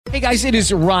Hey guys, it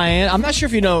is Ryan. I'm not sure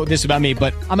if you know this about me,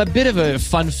 but I'm a bit of a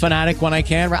fun fanatic when I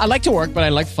can. I like to work, but I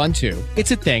like fun too.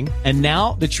 It's a thing. And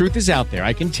now the truth is out there.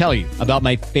 I can tell you about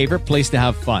my favorite place to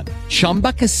have fun.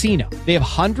 Chumba Casino. They have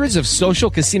hundreds of social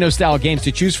casino style games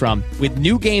to choose from with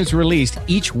new games released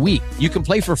each week. You can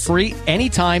play for free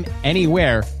anytime,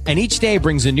 anywhere. And each day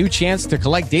brings a new chance to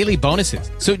collect daily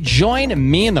bonuses. So join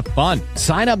me in the fun.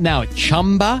 Sign up now at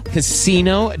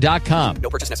ChumbaCasino.com. No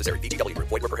purchase necessary. VGW.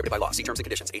 Void where prohibited by law. See terms and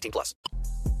conditions. 18+.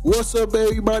 What's up,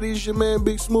 everybody? It's your man,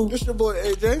 Big Smooth. It's your boy,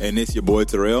 AJ. And it's your boy,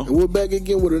 Terrell. And we're back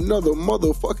again with another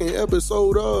motherfucking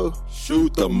episode of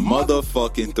Shoot the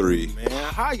Motherfucking Three. Man,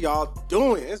 how y'all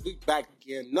doing? Let's be back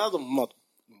again another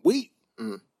week.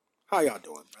 How y'all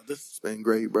doing, brothers? It's been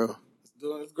great, bro.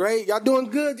 Doing great. Y'all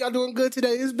doing good. Y'all doing good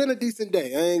today. It's been a decent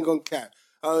day. I ain't gonna cap.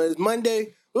 It's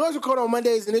Monday. We always record on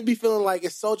Mondays, and it be feeling like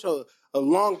it's such a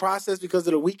long process because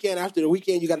of the weekend. After the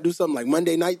weekend, you got to do something like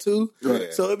Monday night too. Yeah.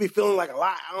 So it be feeling like a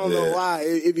lot. I don't know why.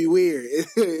 It be weird.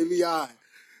 It be odd.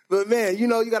 But man, you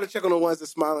got to check on the ones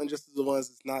that's smiling just as the ones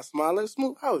that's not smiling.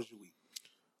 Smooth, how was your week?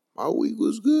 My week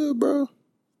was good, bro.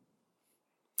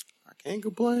 I can't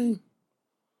complain.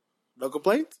 No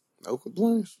complaints? No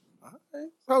complaints. All right.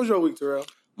 How was your week, Terrell?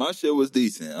 My shit was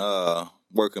decent.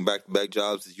 Working back-to-back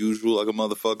jobs as usual like a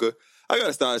motherfucker. I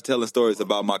gotta start telling stories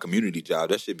about my community job.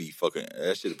 That should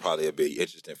probably be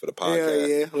interesting for the podcast.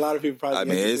 Yeah. A lot of people probably. I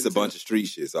mean, it's a bunch of street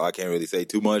shit, so I can't really say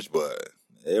too much, but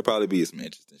it'll probably be some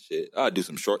interesting shit. I'll do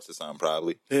some shorts or something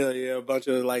probably. Hell yeah, a bunch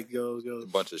of like A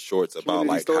bunch of shorts about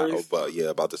community stories.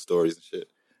 about the stories and shit.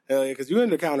 Hell yeah, because you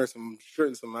encounter some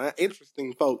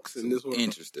interesting folks in this world.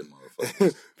 Interesting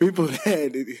motherfuckers. People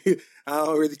that I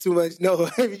don't really too much know.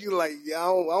 You like, I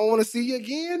don't want to see you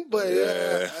again, but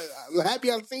I'm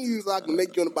happy I've seen you so I can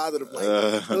make you in a positive way.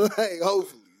 Like,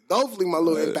 hopefully my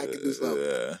little impact can do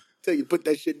something. Till you put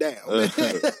that shit down.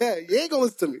 You ain't gonna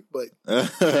listen to me, but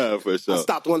for sure. I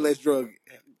stopped one less drug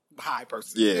high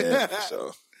person. Yeah, for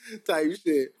sure. Type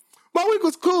shit. My week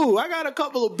was cool. I got a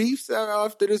couple of beefs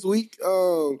after this week.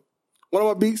 One of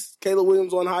my beefs, Caleb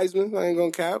Williams won Heisman. I ain't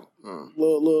gonna cap.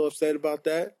 Little upset about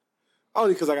that.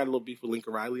 Only because I got a little beef with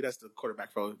Lincoln Riley. That's the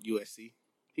quarterback for USC.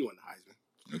 He won the Heisman.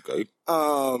 Okay.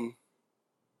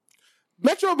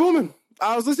 Metro Boomin.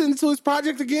 I was listening to his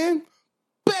project again.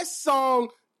 Best song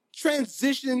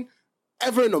transition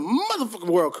ever in the motherfucking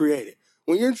world created.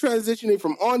 When you're transitioning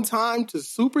from On Time to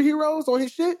Superheroes on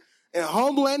his shit, and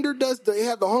Homelander they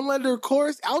have the Homelander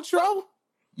chorus outro.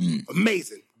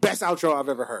 Amazing. Best outro I've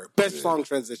ever heard. Best song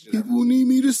transition ever. People need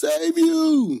me to save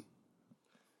you.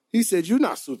 He said, "You're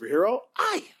not superhero.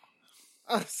 I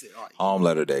am." I said, "All right."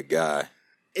 Homelander, that guy.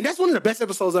 And that's one of the best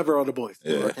episodes ever on The Boys.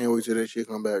 Yeah. I can't wait till that shit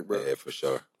come back, bro. Yeah, for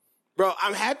sure. Bro,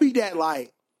 I'm happy that,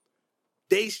 like,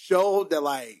 they showed that,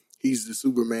 like, He's the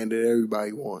Superman that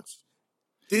everybody wants.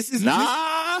 this is...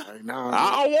 Like, nah,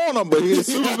 I don't want him, but he's a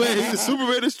Superman. He's a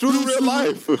Superman that's true to real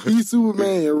life. He's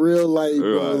Superman in real life,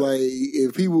 bro. Right. Like,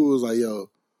 if people was like, yo,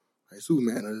 like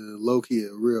Superman is low-key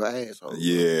a real asshole.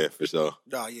 Yeah, for sure.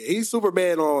 Oh, yeah, he's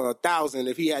Superman on 1,000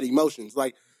 if he had emotions.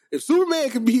 Like, if Superman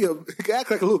could act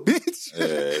like a little bitch... Yeah,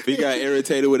 if he got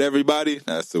irritated with everybody,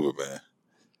 that's Superman.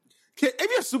 If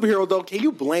you're a superhero, though, can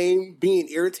you blame being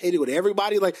irritated with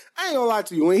everybody? Like, I ain't gonna lie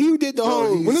to you. When he did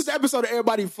when this episode of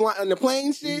everybody flying on the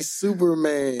plane shit... He's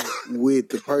Superman with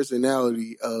the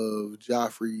personality of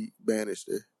Joffrey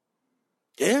Bannister.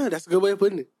 Yeah, that's a good way of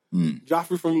putting it.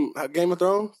 Joffrey from Game of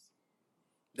Thrones.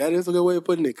 That is a good way of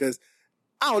putting it. Because,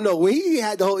 I don't know, when he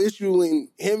had the whole issue in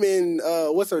him and,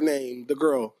 what's her name? The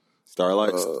girl.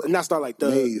 Starlight? Not Starlight.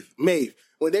 Maeve. Maeve.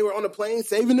 When they were on the plane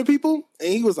saving the people, and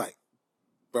he was like,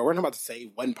 bro, we're not about to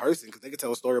save one person because they could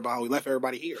tell a story about how we left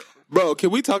everybody here. Bro,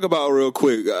 can we talk about real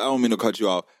quick? I don't mean to cut you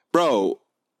off. Bro,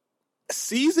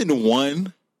 season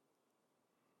 1,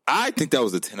 I think that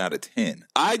was a 10 out of 10.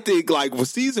 I think, like,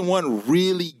 season 1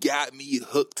 really got me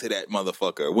hooked to that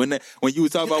motherfucker. When you were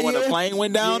talking about when the plane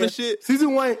went down and shit.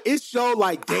 Season 1, it showed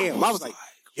like, damn. I was like,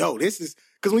 yo, this is...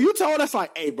 Because when you told us,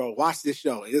 like, hey, bro, watch this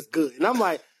show. It's good. And I'm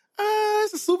like,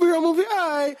 it's a superhero movie. All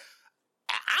right.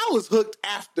 I was hooked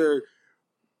after...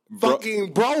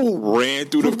 Fucking bro ran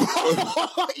through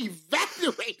the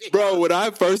evacuated. Bro, when I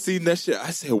first seen that shit, I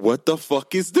said, "What the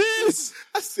fuck is this?"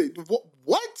 I said,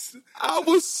 "What?" I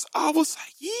was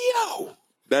like, "Yo."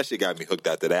 That shit got me hooked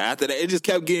after that. After that, it just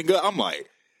kept getting good. I'm like,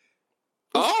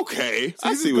 okay, so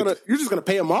I see what you're just gonna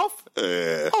pay him off.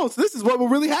 Yeah. Oh, so this is what will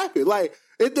really happen. Like,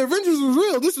 if the Avengers was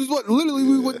real, this is what literally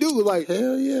we would do. Like,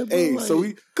 hell yeah, bro. Hey, like, so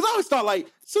because I always thought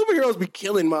like superheroes be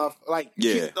killing like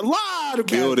a lot of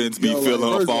buildings be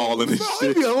falling and bro,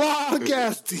 shit. It be a lot of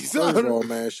casualties. First of all,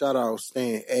 man, shout out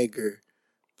Stan Edgar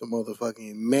the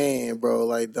motherfucking man, bro.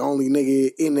 Like, the only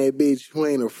nigga in that bitch who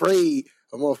ain't afraid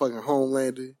of motherfucking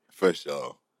Homelander. For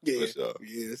sure. Yeah, For sure.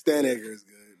 yeah. Stan Edgar is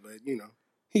good, but you know,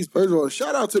 He's first of all,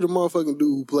 shout out to the motherfucking dude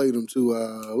who played him too.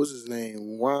 What's his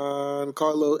name? Juan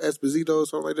Carlo Esposito or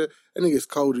something like that. That nigga's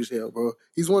cold as hell, bro.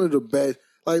 He's one of the best.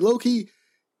 Like, low key,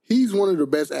 he's one of the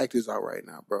best actors out right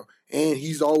now, bro. And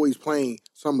he's always playing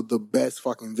some of the best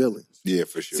fucking villains. Yeah,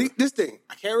 for sure. see this thing.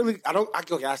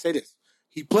 I say this.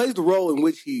 He plays the role in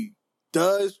which he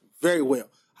does very well.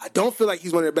 I don't feel like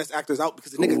he's one of the best actors out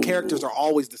because the nigga characters are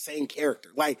always the same character.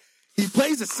 Like, he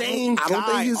plays the same guy I don't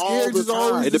think his all character's the time.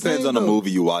 always It depends same, on the though.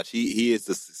 movie you watch. He is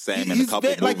the same in a couple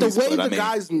movies. Like, the way but I the mean,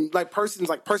 guy's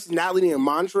like personality and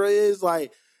mantra is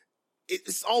like,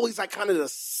 it's always like kind of the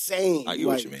same. I get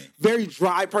what Like, you mean. Very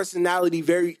dry personality,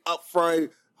 very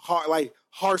upfront,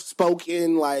 harsh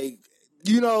spoken, like,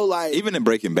 you know, like even in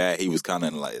Breaking Bad, he was kind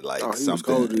of like Oh, he was something.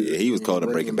 cold, Yeah, he was yeah, cold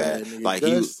in Breaking Breaking Bad. Bad, nigga. Like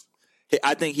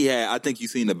I think you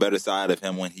seen the better side of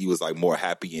him when he was like more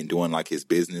happy and doing like his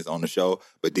business on the show.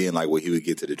 But then like when he would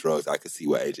get to the drugs, I could see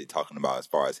what AJ talking about as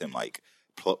far as him like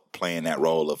playing that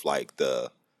role of like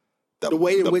the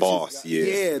way in which boss.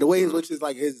 the way in which is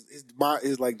like his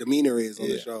like demeanor is on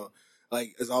the Yeah. show,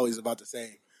 like it's always about the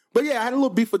same. But yeah, I had a little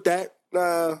beef with that.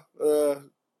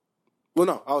 Well,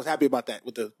 no, I was happy about that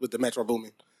with the Metro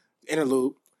Boomin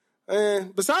interlude.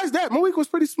 And besides that, my week was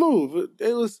pretty smooth.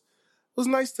 It was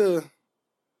nice to.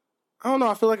 I don't know.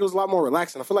 I feel like it was a lot more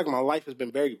relaxing. I feel like my life has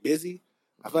been very busy.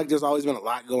 I feel like there's always been a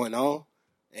lot going on,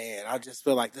 and I just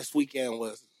feel like this weekend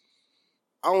was.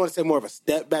 I don't want to say more of a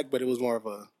step back, but it was more of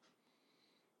a.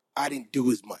 I didn't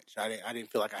do as much. I didn't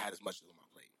feel like I had as much on my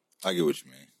plate. I get what you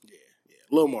mean. Yeah,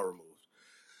 a little more removed.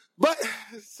 But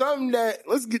something that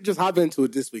just hop into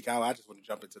it this week. I just want to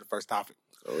jump into the first topic.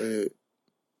 Go ahead.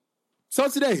 So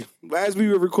today, as we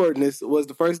were recording this, was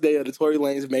the first day of the Tory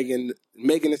Lanez Megan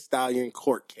Thee Stallion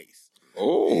court case.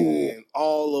 Oh, And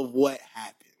all of what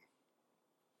happened.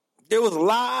 There was a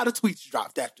lot of tweets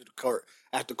dropped after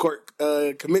court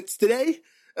commenced today.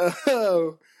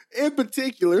 In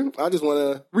particular, I just want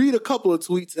to read a couple of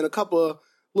tweets and a couple of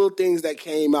little things that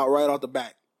came out right off the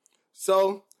bat.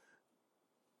 So,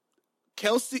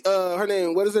 Kelsey, her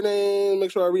name, what is her name?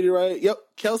 Make sure I read it right. Yep,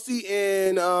 Kelsey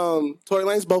and Tory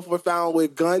Lanez both were found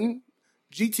with gun,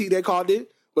 GT they called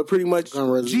it, but pretty much Gun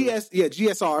residue.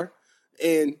 GSR,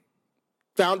 and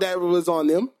found that it was on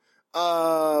them.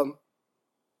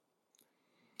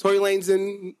 Tory Lanez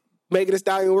and Megan Thee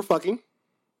Stallion were fucking.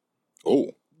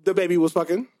 oh, The baby was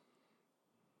fucking.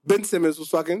 Ben Simmons was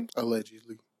fucking.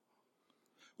 Allegedly.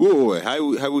 wait.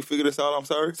 How we figure this out? I'm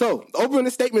sorry. So, opening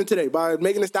a statement today by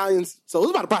Megan Thee Stallion. So, it was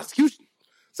about a prosecution.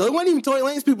 So, it wasn't even Tory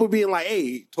Lanez people being like,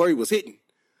 hey, Tory was hitting.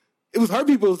 It was her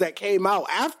people that came out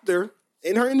after,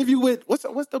 in her interview with, what's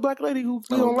the black lady who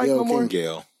we don't like Gayle no more? King.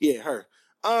 Gail. Yeah, her.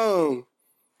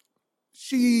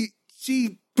 She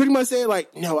pretty much said,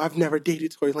 like, no, I've never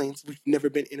dated Tory Lanez. We've never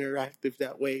been interactive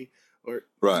that way. Or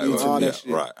Right, all right, that yeah,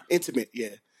 shit. right. Intimate, yeah.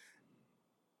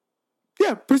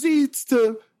 Yeah, proceeds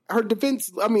to her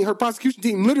defense. I mean, her prosecution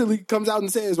team literally comes out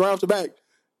and says right off the bat,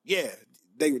 yeah,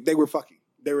 they were fucking.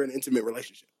 They were in an intimate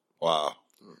relationship. Wow.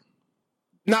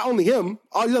 Not only him,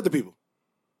 all these other people.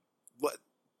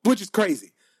 Which is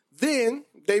crazy. Then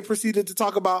they proceeded to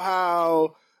talk about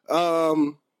how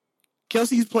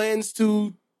Kelsey's plans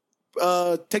to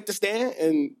take the stand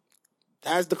and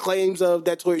has the claims of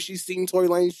that she's seen Tory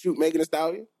Lanez shoot Megan Thee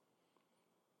Stallion,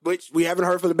 which we haven't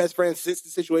heard from the best friend since the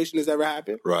situation has ever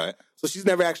happened. Right. So she's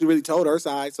never actually really told her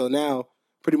side. So now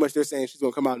pretty much they're saying she's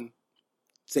going to come out and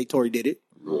say Tory did it,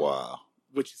 Wow.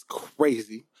 which is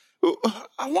crazy.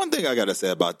 One thing I gotta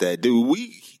say about that, dude.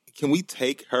 Can we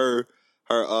take her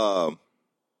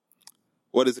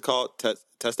what is it called?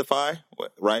 Testify,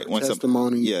 right?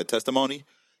 Testimony. Testimony.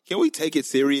 Can we take it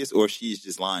serious, or she's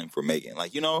just lying for Megan?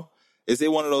 Like, is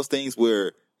it one of those things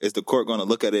where is the court going to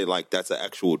look at it like that's an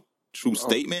actual true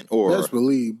statement, or Best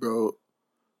believe, bro.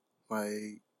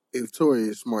 Like, if Tory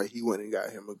is smart, he went and got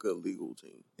him a good legal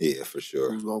team. yeah, for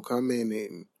sure. Who's gonna come in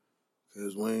and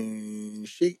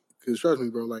because trust me,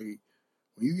 bro, like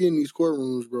when you get in these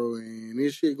courtrooms, bro, and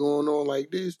this shit going on like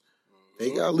this,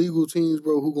 they got legal teams,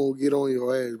 bro, who gonna get on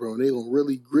your ass, bro, and they gonna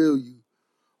really grill you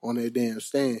on that damn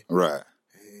stand, Right.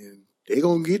 and they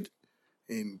gonna get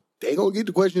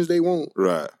the questions they want.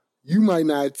 Right. You might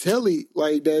not tell it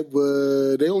like that,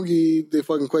 but they gonna get the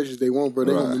fucking questions they want, bro.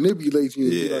 They gonna Right. manipulate you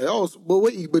and be Yeah. like, oh, but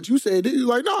wait, but you said this. You're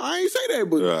like, no, I ain't say that,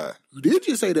 but Right. you did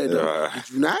just say that, though. Right. Did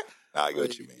you not? I get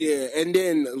what you mean. Yeah, and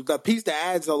then the piece that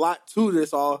adds a lot to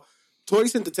this all, Tory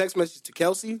sent the text message to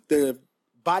Kelsey, the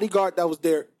bodyguard that was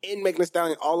there in Megan Thee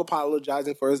Stallion, all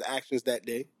apologizing for his actions that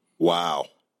day. Wow.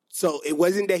 So it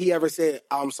wasn't that he ever said,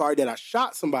 "I'm sorry that I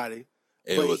shot somebody,"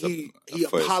 but he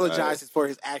apologizes for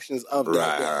his actions of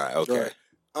that. Right, okay.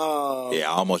 I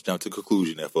almost jumped to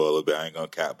conclusion there for a little bit. I ain't gonna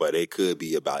cap, but it could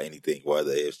be about anything,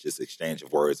 whether it's just exchange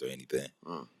of words or anything.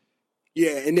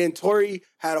 Yeah, and then Tory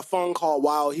had a phone call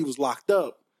while he was locked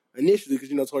up initially,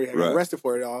 because Tory had got arrested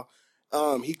for it all.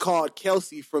 He called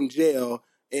Kelsey from jail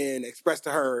and expressed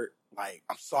to her, like,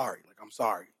 I'm sorry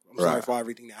for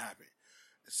everything that happened.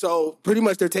 So pretty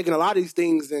much they're taking a lot of these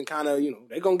things and kind of,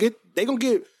 they gonna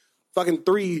get fucking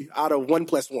 3 out of 1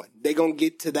 + 1. They gonna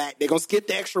get to that. They gonna skip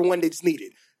the extra one they just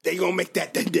needed. They gonna make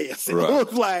that damn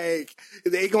self. Right. Like,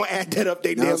 they gonna add that up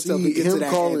they damn self and get to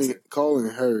that calling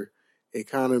her, it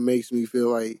kind of makes me feel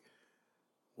like,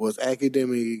 was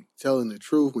Academic telling the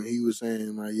truth when he was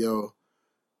saying, like, yo,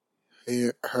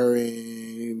 her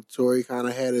and Tory kind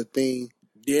of had a thing.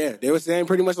 Yeah, they were saying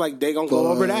pretty much like they gonna go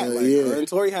over that. Like, her and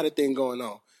Tory had a thing going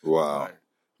on. Wow.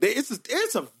 This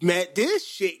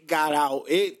shit got out.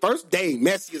 First day,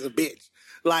 messy as a bitch.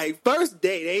 Like, first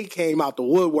day, they came out the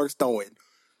woodwork throwing.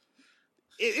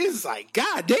 It's like,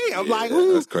 God damn. Like,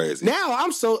 that's crazy. Now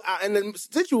I'm so, and the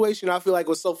situation I feel like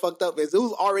was so fucked up is it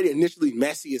was already initially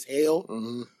messy as hell.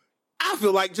 Mm-hmm. I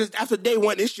feel like just after day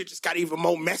one, this shit just got even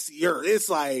more messier. It's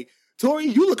like, Tory,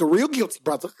 you looking real guilty,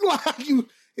 brother. Like,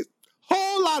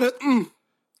 whole lot of,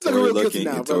 Tory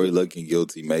looking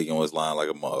guilty. Megan was lying like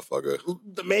a motherfucker.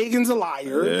 The Megan's a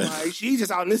liar. Yeah. Like, she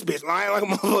just out in this bitch lying like a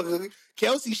motherfucker.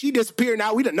 Kelsey, she disappeared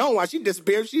now. We don't know why she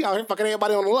disappeared. She out here fucking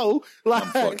everybody on the low. Like,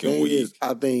 I'm fucking weak.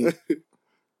 I think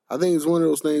it's one of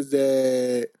those things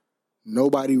that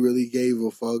nobody really gave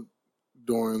a fuck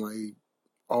during, like,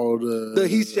 all the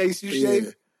he say, she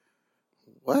say.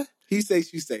 What? He say,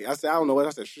 she say. I said, I don't know what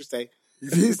I said. She say.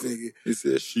 This nigga. He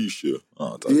said shisha.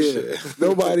 Shit.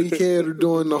 Nobody cared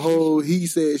during the whole he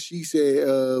said, she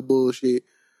said bullshit.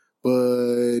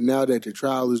 But now that the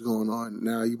trial is going on,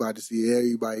 now you about to see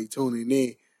everybody tuning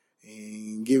in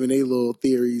and giving their little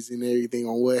theories and everything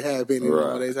on what happened and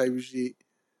all that type of shit.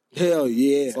 Hell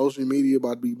yeah. Social media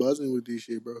about to be buzzing with this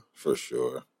shit, bro. For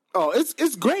sure. Oh,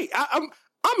 it's great. I'm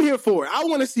here for it. I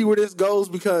want to see where this goes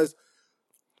because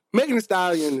Megan Thee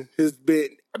Stallion has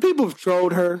been, people have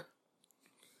trolled her.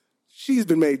 She's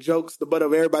been made jokes, the butt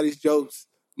of everybody's jokes.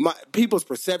 People's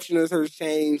perception of her has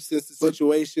changed since the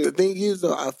situation. The thing is,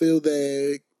 though, I feel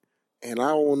that, and I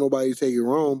don't want nobody to take it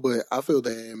wrong, but I feel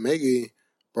that Megan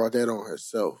brought that on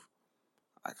herself.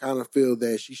 I kind of feel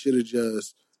that she should have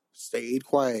just stayed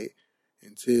quiet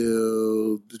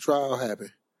until the trial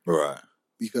happened. Right.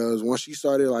 Because once she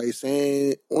started, like,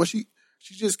 saying, she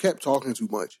just kept talking too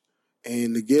much.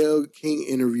 And the Gayle King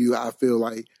interview, I feel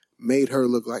like, made her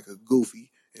look like a goofy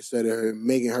instead of her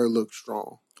making her look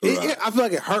strong. Right. I feel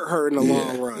like it hurt her in the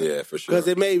long run. Yeah, for sure. Because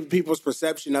it made people's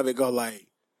perception of it go like,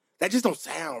 that just don't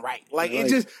sound right. Like, it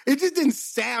just didn't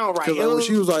sound right. Because when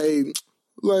she was like,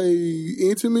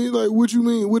 intimate, like, what you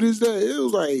mean? What is that? It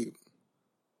was like,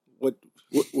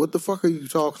 what the fuck are you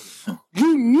talking about?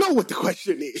 You know what the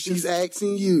question is. She's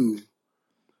asking you,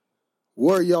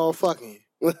 were y'all fucking?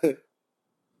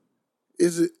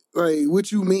 Is it, like,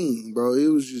 what you mean, bro? It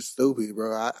was just stupid,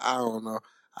 bro. I don't know.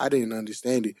 I didn't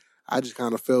understand it. I just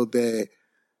kind of felt that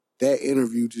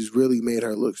interview just really made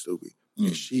her look stupid.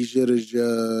 And she should have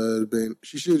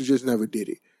just never did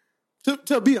it.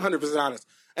 To be 100% honest.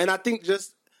 And I think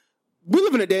we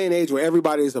live in a day and age where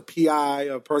everybody is a PI,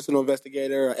 a personal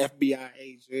investigator, a FBI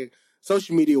agent.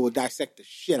 Social media will dissect the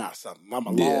shit out of something. I'm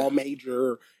a law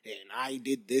major, and I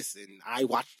did this, and I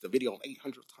watched the video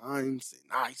 800 times,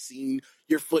 and I seen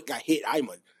your foot got hit.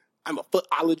 I'm a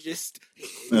footologist.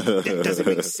 That doesn't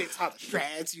make sense how the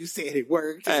strads you said it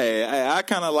worked. Hey, I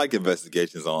kind of like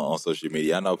investigations on social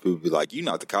media. I know people be like, you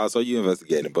not the cops, so you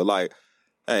investigating. But, like,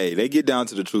 hey, they get down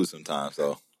to the truth sometimes,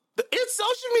 so. It's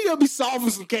social media be solving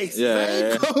some cases.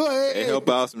 Yeah, they help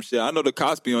out some shit. I know the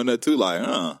cops be on that too, like,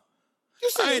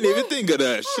 I ain't even think of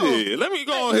that shit. Let me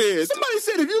go ahead. Somebody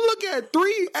said if you look at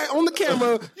on the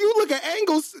camera, you look at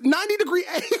angles, 90-degree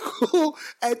angle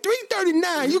at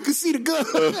 339, you can see the gun.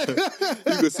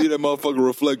 You can see that motherfucker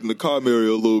reflecting the car mirror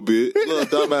a little bit. Little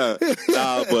dumbass.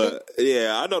 Nah, but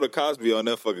yeah, I know the cops be on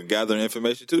there fucking gathering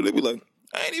information too. They be like,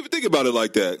 I ain't even think about it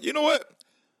like that. You know what?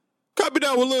 Copy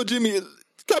down what Lil Jimmy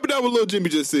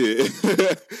just said.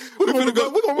 We're gonna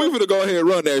go ahead and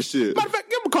run that shit. Matter of fact,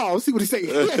 give him a call, see what he's saying.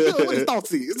 What his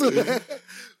thoughts is.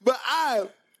 But I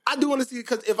do want to see it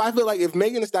because I feel like if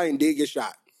Megan Thee Stallion did get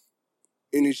shot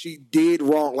and if she did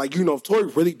wrong, like, if Tory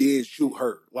really did shoot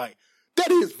her, like,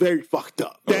 that is very fucked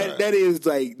up. That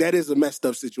is a messed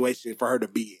up situation for her to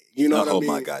be in. You know what I mean?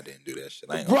 Oh my God, didn't do that shit.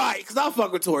 Right, because I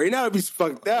fuck with Tory. That would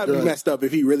be messed up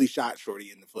if he really shot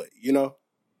Shorty in the foot, you know?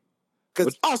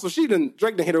 Because also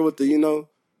Drake done hit her with the,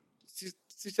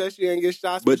 she said she didn't get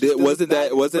shots. But wasn't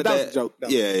that was a joke.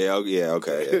 Yeah,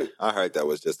 okay. Yeah. I heard that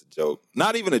was just a joke.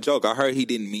 Not even a joke. I heard he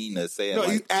didn't mean to say it. No,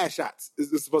 like, he's ass shots.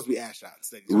 It's supposed to be ass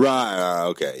shots. Right,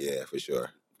 okay, yeah, for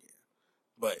sure.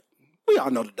 But we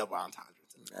all know the double entendre.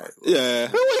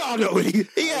 Yeah. We all know what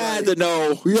he had to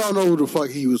know. We all know who the fuck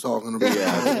he was talking about.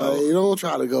 Yeah, like, don't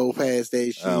try to go past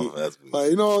that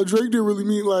shit. Drake didn't really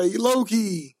mean, like,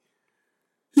 low-key.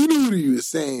 He knew what he was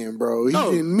saying, bro. He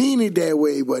didn't mean it that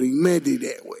way, but he meant it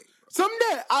that way. Something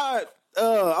that I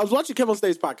was watching Kevin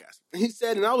State's podcast, and he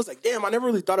said, and I was like, damn, I never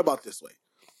really thought about this way.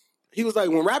 He was like,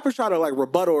 when rappers try to, like,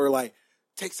 rebuttal or, like,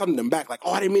 take something back, like,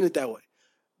 oh, I didn't mean it that way.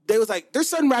 They was like, there's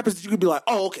certain rappers that you could be like,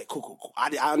 oh, okay, cool. I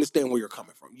understand where you're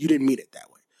coming from. You didn't mean it that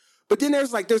way. But then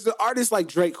there's an artist like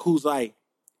Drake who's like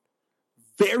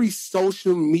very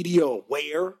social media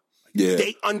aware. Yeah.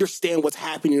 They understand what's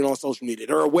happening on social media.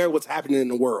 They're aware of what's happening in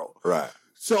the world. Right.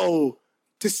 So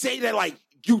to say that like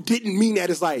you didn't mean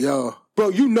that is like, yo, bro,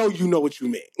 you know what you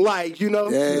meant. Like,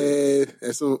 Yeah,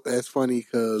 that's funny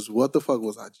because what the fuck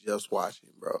was I just watching,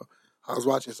 bro? I was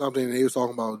watching something and they was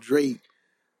talking about Drake.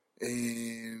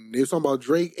 And it was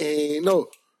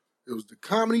the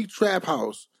Comedy Trap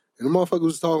House. And the motherfucker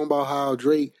was talking about how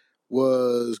Drake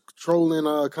was trolling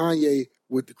Kanye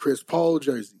with the Chris Paul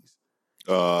jerseys.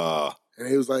 And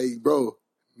it was like, bro,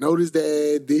 notice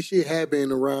that this shit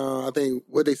happened around, I think,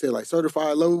 what they said, like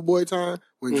Certified Lover Boy time,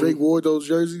 when Drake wore those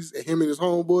jerseys and him and his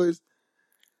homeboys.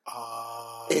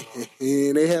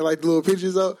 And they had like the little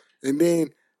pictures up. And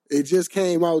then it just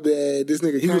came out that this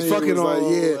nigga he was fucking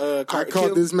on. I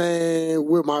caught this man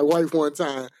with my wife one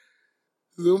time.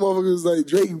 The motherfucker was like,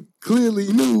 Drake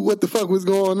clearly knew what the fuck was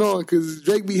going on because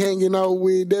Drake be hanging out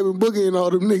with Devin Booker and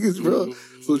all them niggas, bro.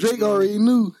 So Drake already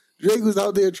knew. Drake was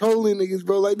out there trolling niggas,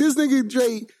 bro. Like, this nigga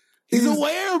Drake, he's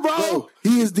aware, bro.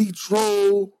 He is the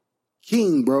troll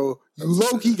king, bro. You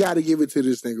low-key gotta give it to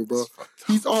this nigga, bro.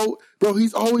 He's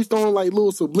always throwing like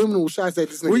little subliminal shots at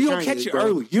this nigga. Where you don't catch it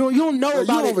early. You don't know about it. You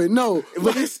don't even know.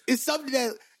 But it's something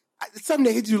that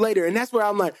hits you later. And that's where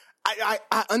I'm like,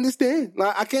 I understand.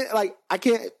 Like, I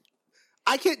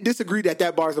can't disagree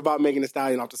that bar is about Megan Thee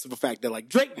Stallion off the simple fact that like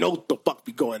Drake knows what the fuck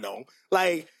be going on.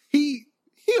 Like he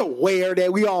aware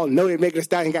that we all know that Megan Thee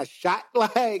Stallion got shot,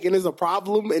 like, and there's a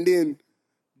problem. And then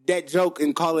that joke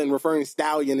and referring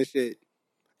Stallion and shit.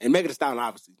 And Megan Thee Stallion,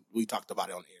 obviously, we talked about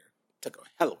it on air. Took a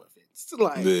hell of a offense.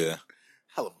 Like, yeah.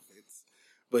 Hell of a offense.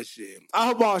 But shit, I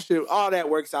hope all that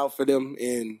works out for them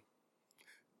and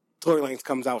Tory Lanez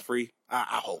comes out free.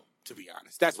 I hope, to be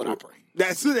honest. That's what I pray.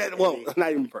 Well,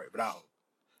 not even pray, but I hope.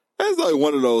 It's like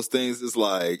one of those things. It's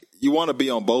like you want to be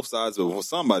on both sides, but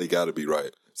somebody got to be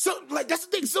right. So, like, that's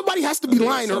the thing. Somebody has to be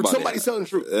lying or somebody's telling the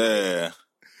truth. Yeah.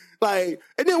 Like,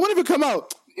 and then what if it come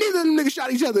out? Neither of them niggas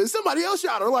shot each other. Somebody else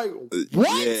shot her. Like,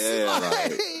 what? Yeah,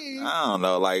 like, I don't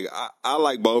know. Like, I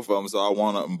like both of them, so I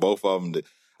want both of them to.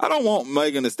 I don't want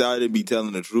Megan Thee Stallion to be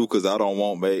telling the truth because I don't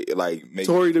want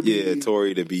Tory to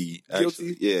be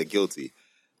guilty. Guilty.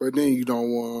 But then you don't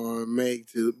want Meg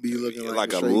to be looking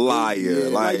like a liar.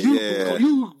 Yeah.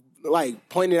 You like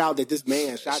pointed out that this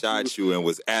man shot you and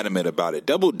was adamant about it.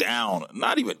 Double down.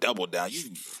 Not even double down.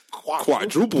 You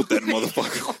quadrupled that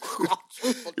motherfucker.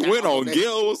 You went on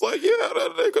Gil. Was like,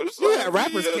 that nigga. Yeah,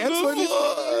 rappers canceling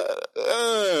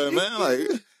this. Man,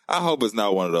 like, I hope it's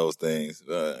not one of those things.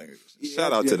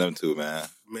 Shout out to them too, man.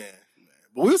 Man.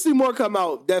 But we'll see more come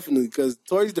out, definitely, because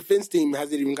Tory's defense team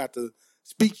hasn't even got to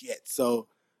speak yet. So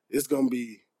it's going to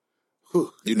be...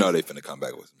 Whew. You know they finna come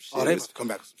back with some shit. Oh, they finna come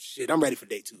back with some shit. I'm ready for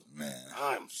day 2. Man.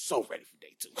 I'm so ready for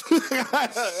day 2.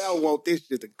 I want this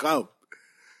shit to come.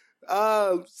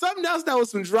 Something else that was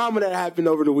some drama that happened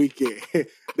over the weekend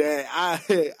that I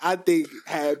think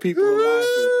had people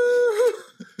laughing.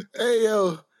 Hey,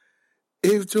 yo.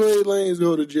 If Tory Lanez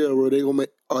go to jail, bro, they gonna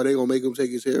make him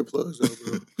take his hair plugs out,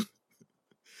 bro.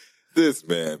 This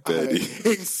man, petty.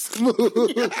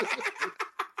 Smooth.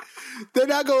 They're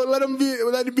not gonna let him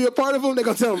be a part of them. They're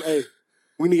gonna tell him, "Hey,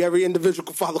 we need every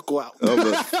individual follicle out." Because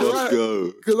I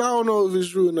don't know if it's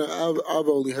true or not. I've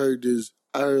only heard this.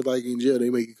 I heard like in jail they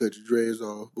make you cut your dreads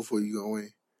off before you go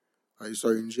in, like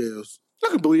certain jails. I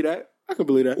can believe that.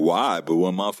 Why? But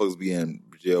when motherfuckers be in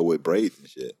jail with braids and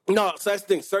shit. No, so that's the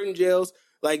thing. Certain jails,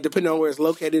 like depending on where it's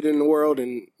located in the world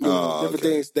and different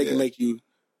things, they can make you.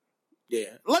 Yeah.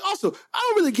 Like also, I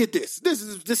don't really get this. This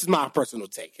is my personal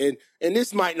take. And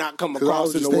this might not come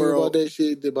across in the world. About that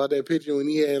shit, about that picture when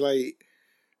he had like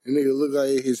the nigga looked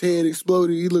like his head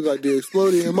exploded. He looked like the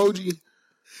exploding emoji.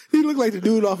 He looked like the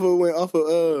dude off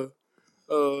of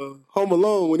Home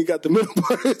Alone when he got the middle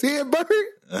part of his head burned.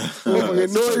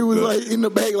 Motherfucking Nori was like in the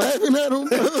back laughing at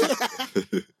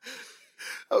him.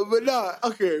 But nah,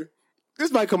 okay.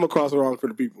 This might come across wrong for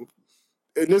the people.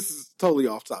 And this is totally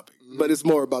off topic. But it's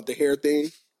more about the hair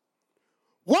thing.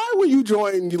 Why would you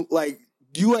join, like,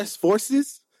 U.S.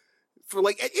 forces for,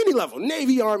 like, at any level?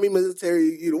 Navy, Army,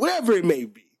 military, you know, whatever it may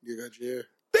be. You got your hair.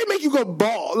 They make you go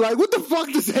bald. Like, what the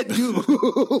fuck does that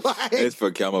do? Like, It's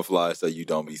for camouflage so you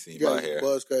don't be seen You got by your hair.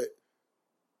 buzz cut.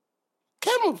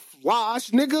 camouflage,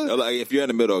 nigga. Like if you're in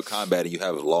the middle of combat and you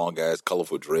have long ass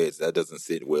colorful dreads, that doesn't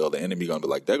sit well. The enemy gonna be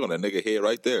like, they're gonna nigga head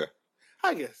right there.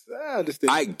 I guess. I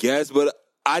understand. I guess, but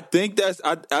I think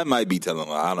I might be telling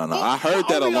her. I don't know. I heard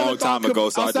that a long time ago,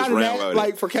 so I just ran with it.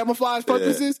 Like for camouflage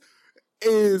purposes,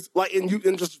 is like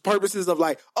in just purposes of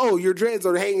like, oh, your dreads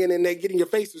are hanging and they're getting your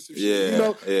face or some shit. You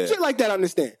know, shit like that. I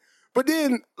understand. But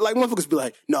then, like, motherfuckers be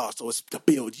like, no, so it's to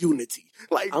build unity.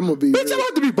 Like, I'm gonna be bitch, real. I don't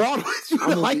have to be bald with you. I'm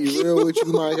gonna like, be real with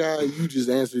you, my guy. You just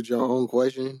answered your own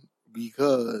question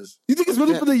because you think it's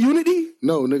really for the unity?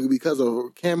 no, nigga, because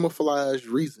of camouflage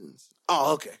reasons.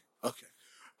 Oh, okay.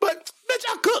 But, bitch,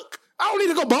 I cook. I don't need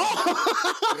to go bald.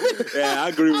 Yeah, I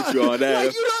agree with you on that.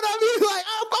 Like, you know what I mean? Like,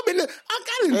 I'm in the, I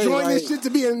gotta enjoy this shit to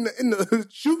be in the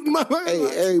shooting my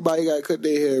Hey, everybody got to cut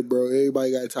their hair, bro.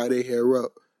 Everybody got to tie their hair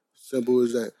up. Simple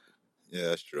as that. Yeah,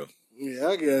 that's true. Yeah,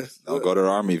 I guess. Don't go to the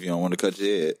army if you don't want to cut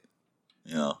your head.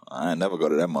 You know, I ain't never go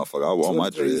to that motherfucker. I want my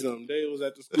dread. They was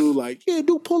at the school like, yeah,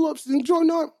 do pull-ups and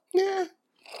join up. Yeah.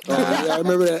 Yeah, I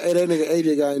remember that. Hey, that nigga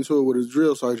AJ got into it with his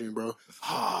drill sergeant, bro.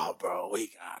 Oh, bro, we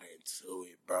got into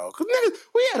it, bro. Because, niggas,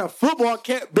 we had a football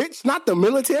camp, bitch, not the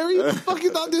military. What the fuck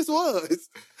you thought this was?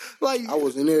 Like, I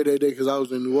wasn't there that day because I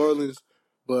was in New Orleans,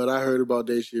 but I heard about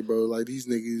that shit, bro. Like, these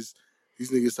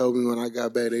niggas told me when I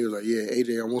got back, they was like, yeah,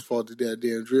 AJ almost fought the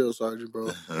damn drill sergeant,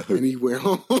 bro. And he went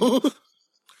home. bro,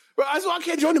 that's why I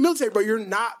can't join the military, bro. You're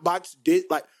not about to,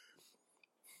 like,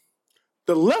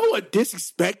 the level of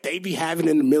disrespect they be having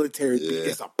in the military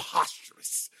is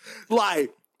preposterous.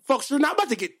 Like, folks, you're not about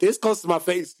to get this close to my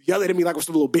face, yelling at me like I'm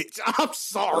some little bitch. I'm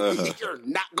sorry.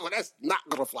 That's not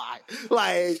gonna fly.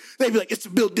 Like, they be like, it's to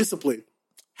build discipline.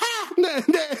 Ha!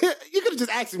 You could have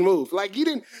just asked me to move. Like, you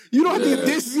don't have to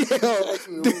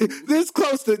get this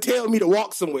close to tell me to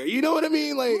walk somewhere. You know what I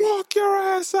mean? Like, Walk your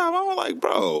ass out. I'm like,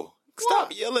 bro,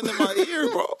 stop yelling in my ear,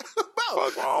 bro.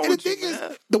 What's wrong and with the you, thing is,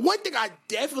 man? the one thing I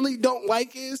definitely don't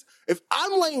like is if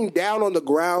I'm laying down on the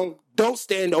ground, don't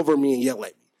stand over me and yell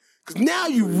at me. Because now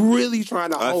you really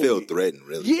trying to hold me. I feel threatened,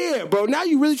 really. Yeah, bro. Now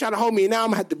you really trying to hold me, and now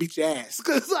I'm going to have to beat your ass.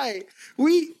 Because, like,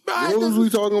 What was we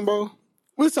talking about?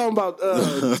 we was talking about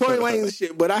Tory Lanez and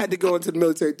shit, but I had to go into the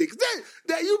military thing. 'Cause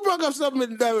that you brought up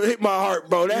something that hit my heart,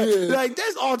 bro. Like,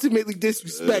 that's ultimately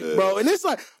disrespect, bro. And it's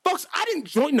like, folks, I didn't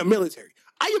join the military.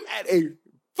 I am at a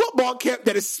football camp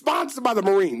that is sponsored by the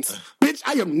Marines. Bitch,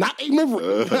 I am not a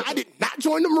Marine. I did not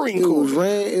join the Marine Corps.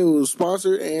 It was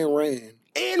sponsored and ran.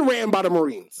 And ran by the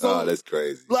Marines. So, That's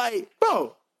crazy. like,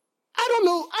 bro, I don't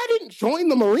know. I didn't join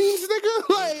the Marines, nigga.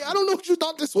 Like, I don't know what you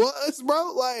thought this was,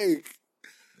 bro. Like,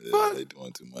 Yeah, they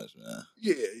doing too much, man.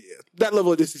 yeah. That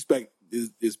level of disrespect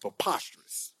is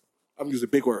preposterous. I'm using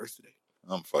big words today.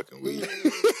 I'm fucking weak.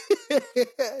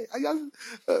 I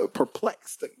got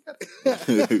perplexed.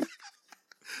 I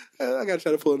gotta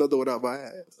try to pull another one out my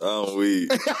ass. I'm weak.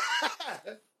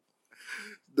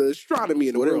 The astronomy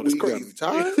in the Whatever world is we got crazy.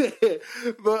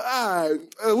 time. But all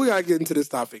right, we gotta get into this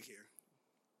topic here.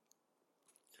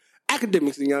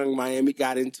 Academics in Young Miami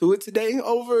got into it today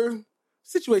over a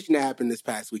situation that happened this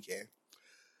past weekend.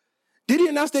 Did he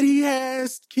announce that he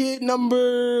has kid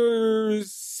number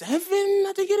 7?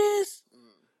 I think it is.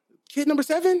 Kid number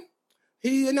 7.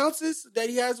 He announces that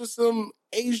he has with some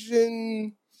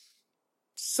Asian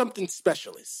something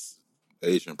specialist.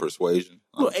 Asian persuasion.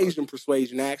 A little Asian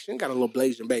persuasion action. Got a little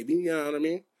Blasian baby. You know what I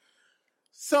mean?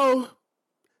 So,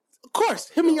 of course,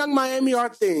 him and Young Miami are a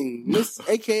thing. Miss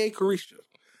a.k.a. Carisha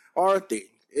are a thing.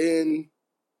 And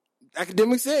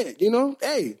academics said, you know,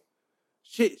 hey,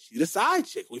 shit, she the side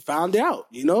chick. We found out,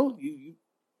 you know.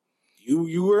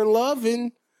 You were in love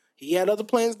and he had other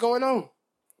plans going on.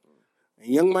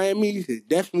 And Young Miami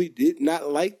definitely did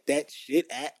not like that shit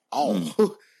at all.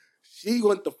 She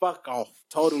went the fuck off.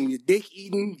 Told him, you dick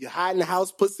eating, you hide in the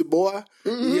house, pussy boy.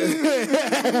 You're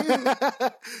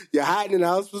hiding in the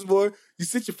house, pussy boy. You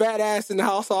sit your fat ass in the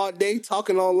house all day,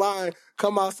 talking online,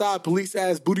 come outside, police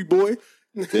ass booty boy.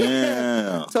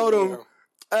 Damn. Told him,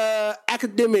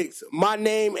 academics, my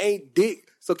name ain't Dick,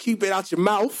 so keep it out your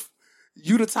mouth.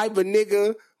 You the type of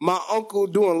nigga my uncle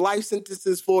doing life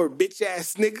sentences for a bitch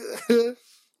ass nigga.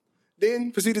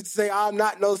 Then proceeded to say, I'm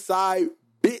not no side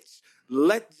bitch.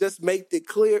 Let's just make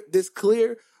this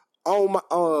clear on my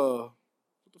what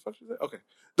the fuck she said? Okay.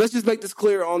 let's just make this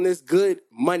clear on this good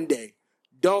Monday.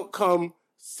 Don't come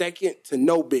second to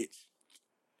no bitch.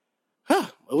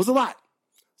 It was a lot.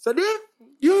 So then,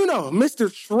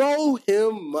 Mr. Troll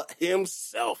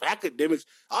himself, Academics,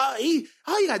 all you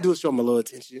gotta do is show him a little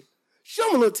attention. Show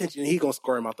him a little attention and he gonna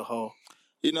score him out the hole.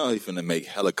 He's finna make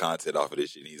hella content off of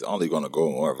this shit. He's only gonna go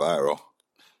more viral.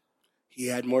 He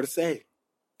had more to say.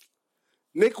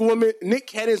 Nick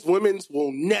Cannon's women's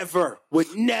would never,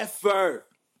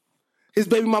 his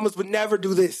baby mamas would never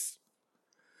do this.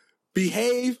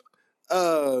 Behave.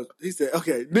 He said,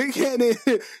 okay,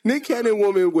 Nick Cannon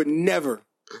woman would never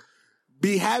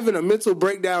be having a mental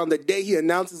breakdown the day he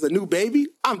announces a new baby.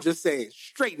 I'm just saying,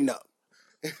 straighten up.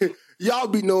 Y'all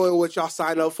be knowing what y'all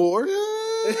sign up for.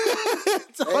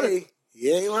 Hey,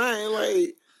 you ain't lying.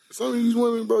 Like, some of these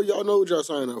women, bro, y'all know what y'all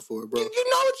sign up for, bro. You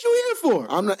know what you're here for.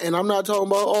 I'm not talking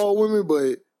about all women,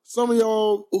 but some of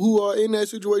y'all who are in that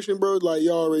situation, bro, like,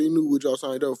 y'all already knew what y'all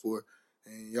signed up for.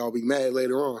 And y'all be mad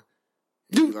later on.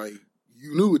 Like,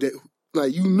 you knew that,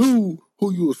 like, you knew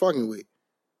who you was fucking with.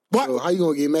 What? So how you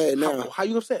gonna get mad now? How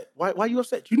you upset? Why you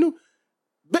upset? You knew.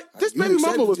 This baby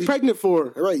mama was pregnant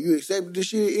for... Right, you accepted this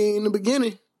shit in the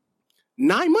beginning.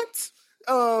 9 months?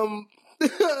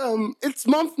 It's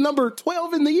month number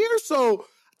 12 in the year, so I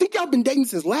think y'all been dating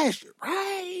since last year,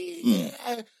 right?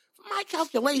 Yeah. My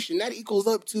calculation, that equals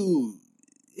up to...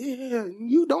 Yeah,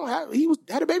 you don't have... He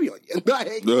had a baby on you.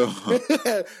 Like,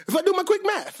 if I do my quick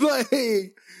math.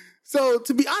 Like, so,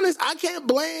 to be honest, I can't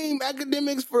blame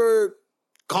Academics for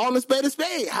calling a spade a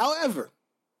spade. However...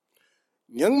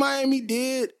 Young Miami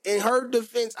did, in her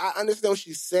defense, I understand what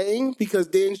she's saying, because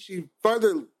then she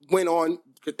further went on,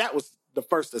 because that was the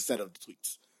first set of the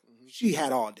tweets. She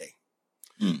had all day.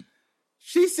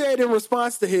 She said in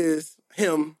response to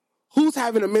him, who's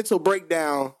having a mental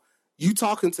breakdown? You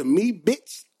talking to me,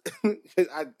 bitch?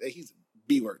 He's a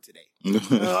B-word today.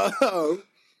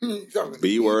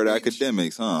 B-word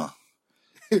Academics, huh?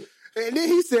 And then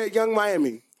he said, Young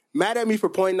Miami, mad at me for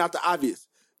pointing out the obvious.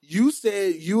 You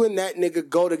said you and that nigga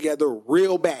go together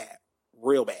real bad.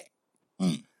 Real bad.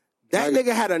 That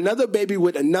nigga had another baby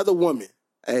with another woman.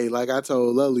 Hey, like I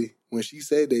told Lully, when she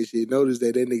said that shit, noticed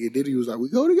that nigga Diddy was like, we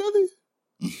go together?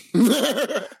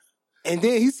 And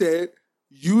then he said,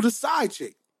 you the side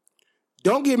chick.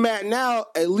 Don't get mad now.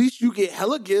 At least you get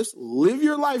hella gifts. Live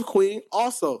your life, queen.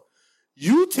 Also,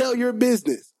 you tell your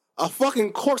business. Of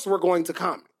course we're going to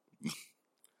comment.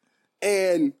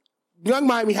 And... Young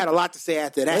Miami had a lot to say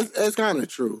after that. That's kind of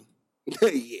true.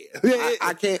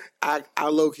 Yeah. I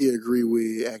low-key agree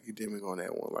with Academic on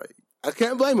that one. Like, I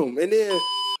can't blame him.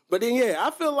 But then,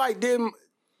 I feel like Young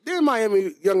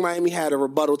Miami had a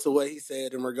rebuttal to what he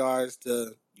said in regards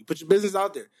to, you put your business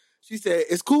out there. She said,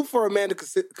 it's cool for a man to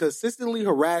consistently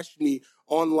harass me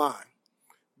online.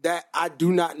 That I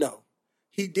do not know.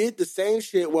 He did the same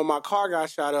shit when my car got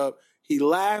shot up. He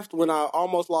laughed when I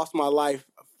almost lost my life.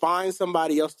 Find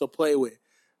somebody else to play with.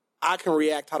 I can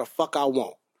react how the fuck I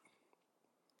want.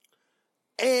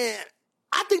 And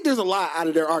I think there's a lot out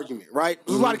of their argument, right?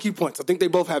 There's a lot of key points. I think they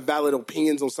both have valid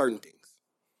opinions on certain things.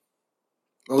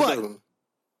 But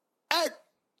at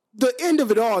the end of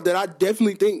it all, that I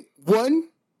definitely think, one,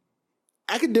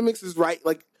 Academics is right.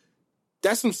 Like,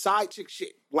 that's some side chick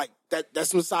shit. Like,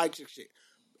 that's some side chick shit.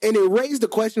 And it raised the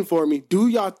question for me, do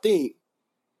y'all think,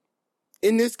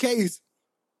 in this case,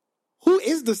 who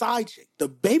is the side chick? The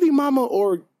baby mama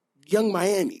or Young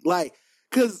Miami? Like,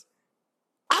 because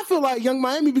I feel like Young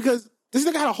Miami, because this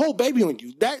nigga had a whole baby on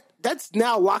you. That's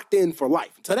now locked in for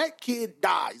life. Until that kid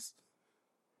dies,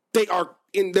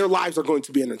 their lives are going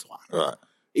to be intertwined. Right.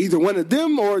 Either one of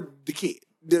them or the kid.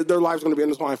 Their lives are going to be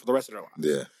intertwined for the rest of their lives.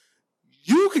 Yeah.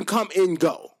 You can come and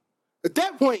go. At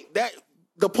that point,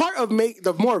 the part of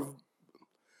the more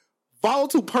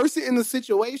volatile person in the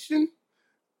situation,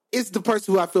 it's the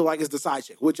person who I feel like is the side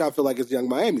chick, which I feel like is Young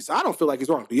Miami. So I don't feel like it's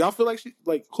wrong. Do y'all feel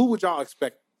like who would y'all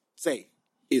say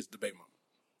is the baby mama?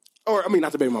 Or, I mean,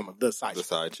 not the baby mama, the side chick. The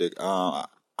side chick. I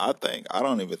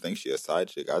don't even think she's a side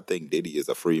chick. I think Diddy is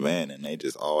a free man and they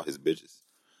just all his bitches.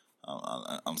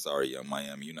 I'm sorry, Young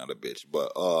Miami, you're not a bitch,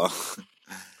 but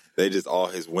they just all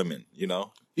his women, you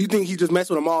know? You think he just messed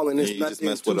with them all and it's nothing too serious? He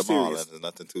just messed with them all and it's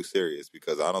nothing too serious,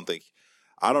 because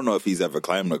I don't know if he's ever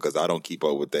claimed her, because I don't keep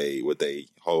up with they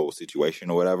whole situation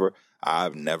or whatever.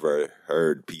 I've never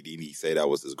heard P. Diddy say that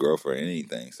was his girlfriend or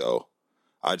anything, so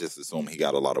I just assume he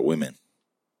got a lot of women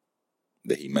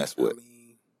that he messed with.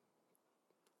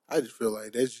 I just feel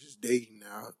like that's just dating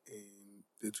now in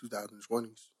the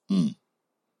 2020s.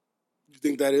 You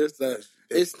think that is?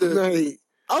 It's the... Like,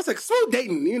 I was like, smooth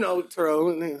dating, you know, Terrell.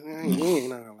 He ain't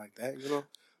nothing like that, you know.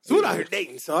 Smooth out here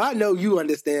dating, so I know you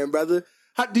understand, brother.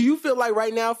 do you feel like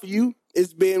right now for you,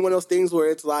 it's been one of those things where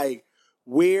it's like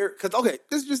weird? Because, okay,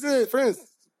 this is just it, for instance.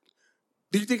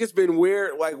 Do you think it's been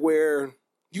weird, like where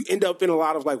you end up in a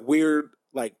lot of like weird,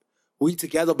 like we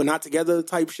together but not together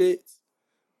type shits?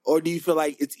 Or do you feel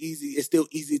like it's still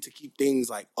easy to keep things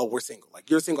like, oh, we're single. Like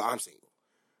you're single, I'm single.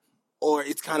 Or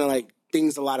it's kind of like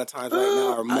things a lot of times right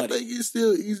now are muddy. I think it's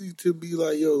still easy to be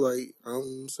like, yo, like,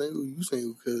 I'm single, you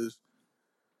single, because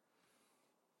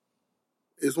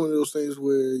it's one of those things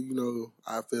where, you know,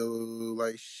 I feel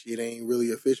like shit ain't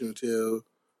really official until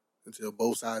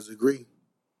both sides agree.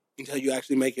 Until you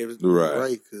actually make it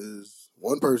right. Because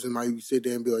one person might sit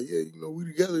there and be like, yeah, you know, we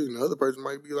together. And the other person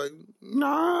might be like,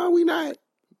 nah, we not.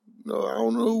 No, I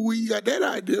don't know where you got that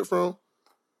idea from.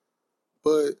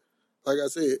 But like I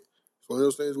said, it's one of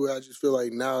those things where I just feel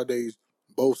like nowadays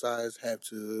both sides have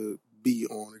to be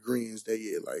on agreements that,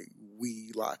 yeah, like,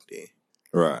 we locked in.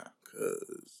 Right.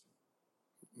 Because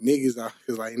niggas are,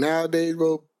 because like nowadays,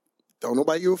 bro, don't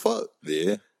nobody give a fuck.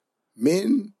 Yeah.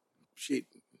 Men, shit,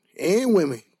 and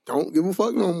women don't give a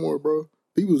fuck no more, bro.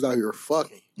 People's out here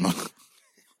fucking.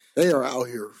 They are out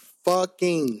here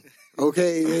fucking.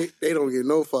 Okay? They don't get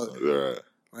no fuck. Right.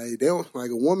 Like, they don't, like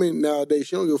a woman nowadays,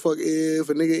 she don't give a fuck if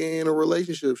a nigga in a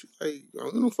relationship. She's like, I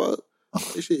don't give no fuck.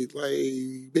 That shit,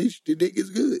 like, bitch, the dick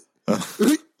is good.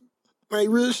 Like,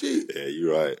 real shit. Yeah,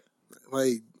 you right.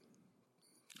 Like,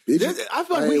 bitch, I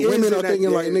feel like women are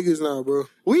thinking like niggas now, bro.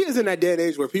 We is in that day and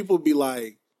age where people be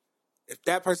like, if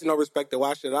that person don't respect it,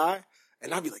 why should I?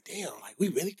 And I'd be like, damn, like, we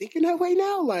really thinking that way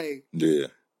now? Like, yeah.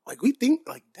 Like, we think,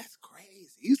 like, that's crazy.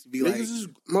 It used to be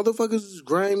motherfuckers is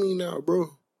grimy now,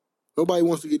 bro. Nobody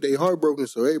wants to get their heart broken,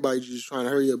 so everybody just trying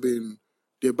to hurry up and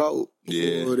dip out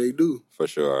before they do. For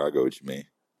sure, I go what you mean.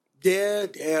 Yeah,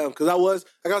 damn. Because I was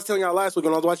telling y'all last week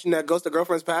when I was watching that Ghost of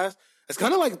Girlfriends Past, it's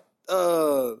kind of like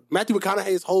Matthew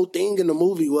McConaughey's whole thing in the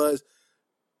movie was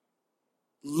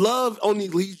love only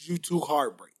leads you to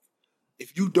heartbreak.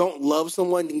 If you don't love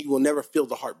someone, then you will never feel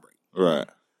the heartbreak. Right.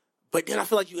 But then I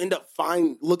feel like you end up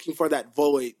looking for that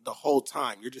void the whole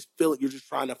time. You're just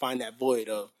trying to find that void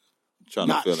of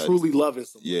not truly loving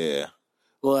someone. Yeah.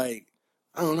 Like,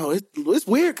 I don't know. It's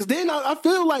weird because then I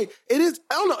feel like it is.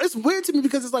 I don't know. It's weird to me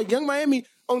because it's like Young Miami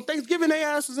on Thanksgiving, they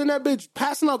ass was in that bitch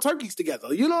passing out turkeys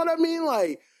together. You know what I mean?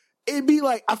 Like, it'd be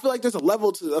like, I feel like there's a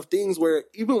level of things where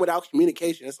even without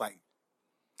communication, it's like,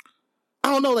 I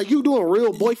don't know, like you doing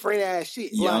real boyfriend ass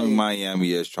shit. Young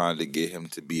Miami is trying to get him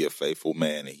to be a faithful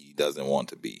man and he doesn't want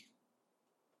to be.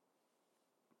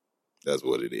 That's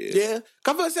what it is. Yeah.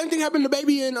 I feel like the same thing happened to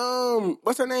Baby and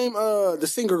what's her name? The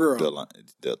singer girl.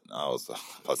 I was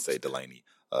about to say Delaney.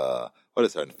 What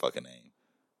is her fucking name?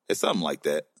 It's something like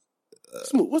that.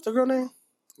 Smooth. What's the girl name?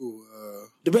 Ooh,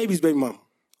 the baby's baby mama.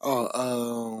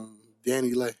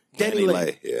 Danny Lay. Danny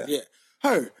Lay. Yeah.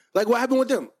 Her. Like what happened with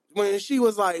them? When he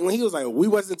was like, we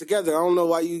wasn't together. I don't know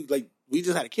why you, like, we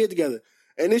just had a kid together.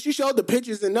 And then she showed the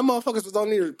pictures, and them motherfuckers was on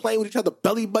there playing with each other,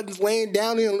 belly buttons laying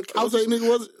down there on the couch. I was like,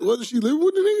 nigga, wasn't she living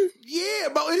with the nigga? Yeah,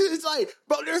 bro. It's like,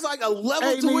 bro, there's like a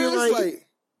level to where it's like.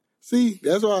 See,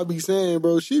 that's what I be saying,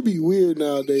 bro. She be weird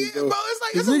nowadays, bro. It's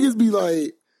like, because niggas be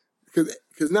like,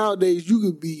 because nowadays you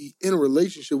could be in a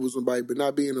relationship with somebody, but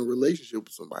not be in a relationship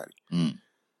with somebody. Mm.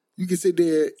 You can sit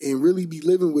there and really be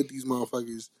living with these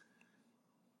motherfuckers.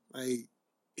 Like,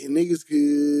 and niggas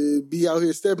could be out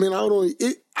here stepping out on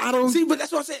it. I don't see, but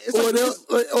that's what I'm saying.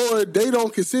 Or they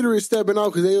don't consider it stepping out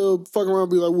because they'll fuck around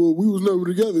and be like, well, we was never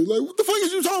together. Like, what the fuck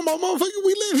is you talking about, motherfucker?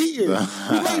 We live here.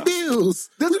 We pay bills.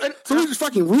 So we just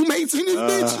fucking roommates in this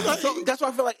bitch. Like, so that's why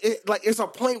I feel like it's a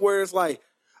point where it's like,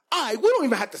 all right, we don't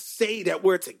even have to say that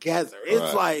we're together.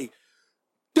 It's like,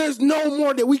 there's no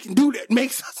more that we can do that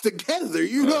makes us together.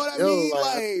 You know what I mean?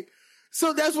 Like,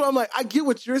 so that's what I'm like, I get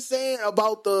what you're saying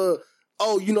about things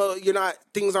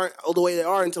aren't the way they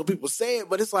are until people say it,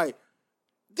 but it's like,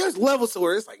 there's levels to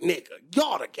where it's like, nigga,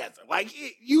 y'all together. Like,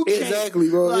 you can't. Exactly,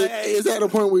 bro. Like, it's at a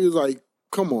point where you're like,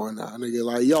 come on now, nigga,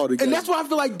 like, y'all together. And that's why I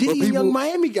feel like Diddy and Young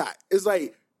Miami got. It's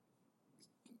like,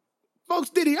 folks,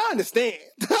 Diddy, I understand.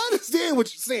 I understand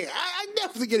what you're saying. I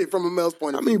definitely get it from a male's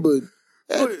point of view. I mean,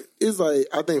 but it's like,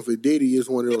 I think for Diddy, it's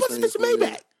one of those things. It's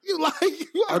Maybach. You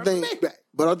are Maybach.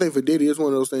 But I think for Diddy, it's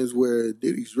one of those things where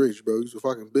Diddy's rich, bro. He's a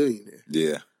fucking billionaire.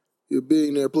 Yeah. He's a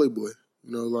billionaire playboy.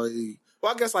 You know, like...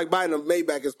 Well, I guess, like, buying a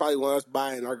Maybach is probably one of us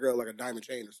buying our girl, like, a diamond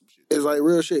chain or some shit. It's like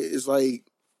real shit. It's like...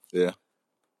 Yeah.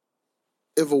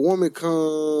 If a woman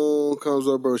comes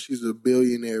up, bro, she's a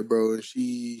billionaire, bro, and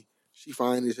she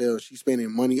fine as hell. She's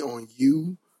spending money on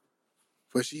you,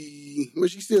 but she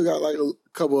still got, like, a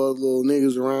couple of little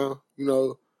niggas around, you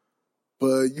know?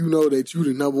 But you know that you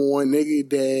the number one nigga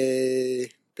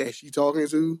that she talking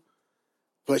to.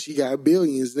 but she got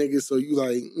billions, nigga. So you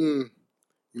like,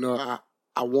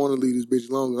 I want to leave this bitch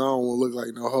alone. I don't want to look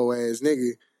like no hoe ass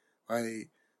nigga. Like,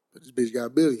 but this bitch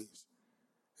got billions.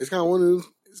 It's kind of one of those.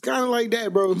 It's kind of like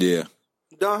that, bro. Yeah.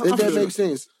 If that makes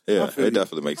sense. Yeah, it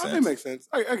definitely makes sense. It makes sense.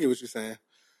 I get what you're saying.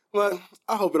 But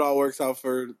I hope it all works out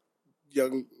for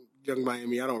young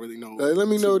Miami. I don't really know. Let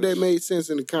me know if that made sense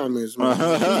in the comments, man.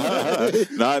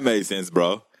 No, it made sense,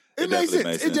 bro. It made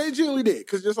sense. It genuinely did.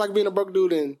 Because just like being a broke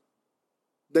dude and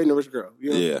dating a rich girl.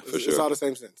 You know? Yeah, for sure. It's all the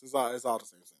same sense. It's all the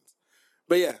same sense.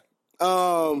 But yeah.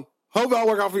 Hope it all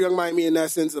work out for young Miami in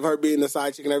that sense of her being the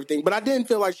side chick and everything. But I didn't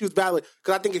feel like she was valid.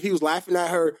 Because I think if he was laughing at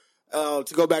her,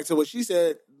 to go back to what she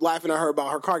said, laughing at her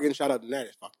about her car getting shot up, then that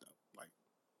is fucked up. Like,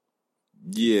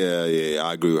 yeah,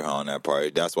 I agree with her on that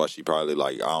part. That's why she probably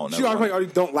like, I don't know. She already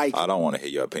don't like I don't want to hear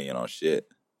your opinion on shit.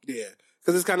 Yeah.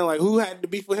 Because it's kind of like, who had the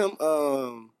beef with him?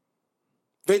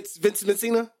 Vince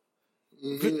Messina?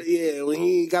 Mm-hmm. Yeah, when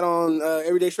he got on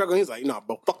Everyday Struggle, he's like, nah,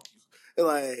 bro, fuck you. And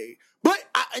like, but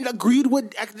I agreed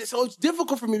with, so it's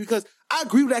difficult for me because I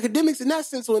agree with academics in that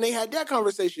sense when they had that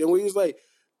conversation where he was like,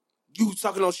 you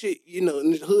talking on shit, in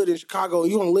the hood in Chicago,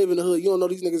 you don't live in the hood, you don't know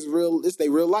these niggas real, it's their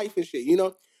real life and shit,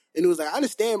 And it was like, I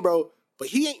understand, bro, but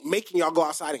he ain't making y'all go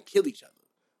outside and kill each other.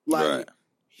 Like, Right.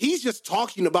 He's just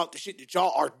talking about the shit that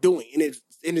y'all are doing. And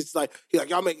it's like, he's like,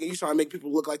 you trying to make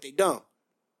people look like they dumb.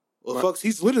 Well, Right. folks,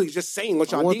 he's literally just saying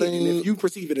what y'all did. And if you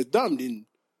perceive it as dumb, then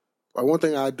One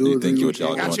thing I do You agree think with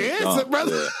y'all got doing your is answer, dumb.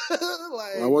 brother.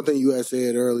 Yeah. one thing you had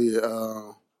said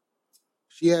earlier,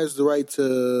 she has the right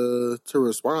to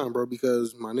respond, bro,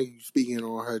 because my nigga, you speaking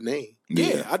on her name.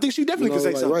 Yeah, I think she definitely could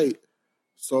say something. Right.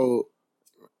 So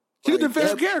She's a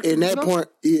fair character. in that point,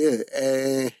 yeah,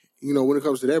 and when it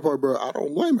comes to that part, bro, I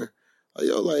don't blame her.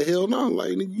 Like, hell no,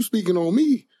 like, nigga, you speaking on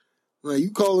me. Like,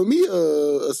 you calling me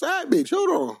a side bitch. Hold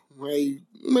on. Like, you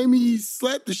made me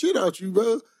slap the shit out you,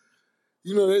 bro.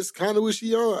 That's kind of what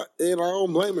she on, and I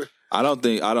don't blame her. I don't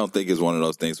think it's one of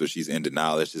those things where she's in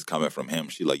denial. It's just coming from him.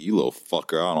 She like, you little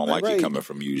fucker. I don't like Right. it coming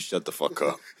from you. Shut the fuck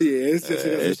up. Yeah, it's just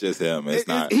It's just him. It's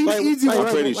not. He's easy. I'm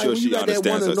Right? pretty Like, sure when she you got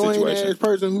understands her that one annoying situation. ass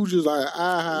person who just like,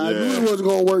 I knew Yeah. it wasn't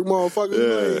gonna work, motherfucker.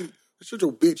 Yeah. Like, shut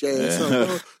your bitch ass Yeah.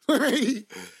 up, bro. Right?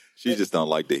 She just don't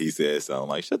like that he said something.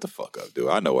 Like, shut the fuck up, dude.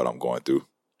 I know what I'm going through.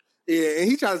 Yeah,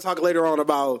 and he tried to talk later on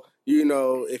about,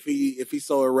 if he's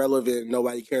so irrelevant,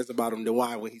 nobody cares about him, then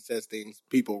why when he says things,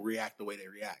 people react the way they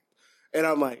react. And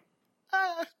I'm like,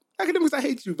 academics, I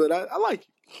hate you, but I like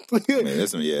you. I mean,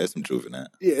 there's some truth in that.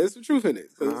 Yeah, there's some truth in it.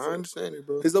 I understand it,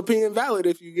 bro. His opinion valid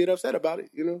if you get upset about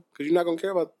it, because you're not gonna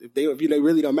care about if they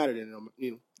really don't matter. Then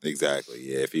Exactly.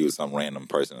 Yeah. If he was some random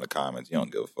person in the comments, you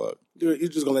don't give a fuck. you're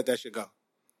just gonna let that shit go.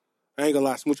 I ain't gonna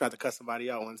lie. Smooth tried to cut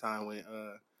somebody out one time when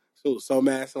she was so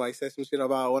mad. Somebody said some shit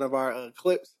about one of our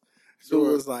clips. She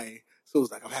was like,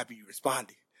 I'm happy you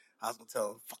responded. I was gonna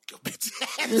tell him, fuck your bitch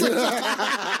ass.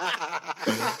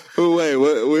 Wait,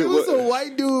 what? It was a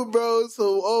white dude, bro.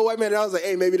 So white man. And I was like,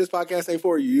 hey, maybe this podcast ain't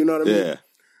for you. You know what I mean?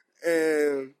 Yeah.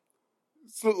 And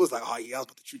Snoop was like, oh yeah, I was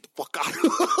about to treat the fuck out of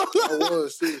him. I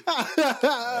was, see.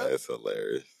 That's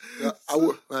hilarious. Like,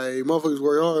 motherfuckers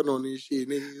work hard on this shit,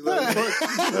 nigga. Like,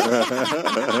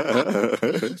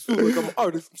 Snoop like, I'm an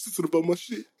artist. I'm sensitive about my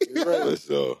shit. For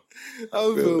sure.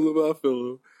 I feel him.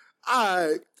 All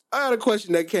right. I had a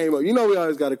question that came up. We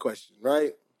always got a question,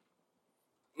 right?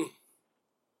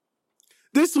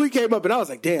 This week came up and I was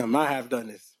like, damn, I have done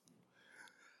this.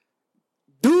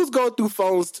 Dudes go through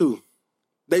phones too.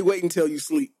 They wait until you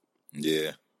sleep.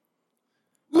 Yeah.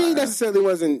 Me necessarily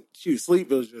wasn't you sleep.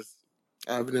 It was just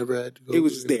I've never had to go It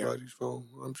was to just there. anybody's phone.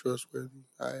 I'm trustworthy.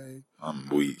 I'm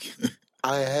weak.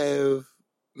 I have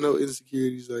no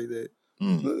insecurities like that.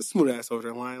 smooth ass over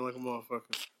there lying like a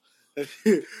motherfucker.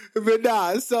 But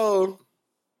nah, so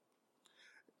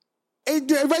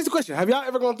it raises the question. Have y'all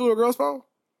ever gone through a girl's phone?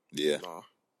 Yeah.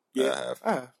 Yeah.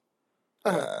 I have.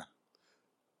 I have.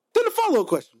 Then the follow-up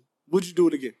question. Would you do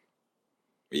it again?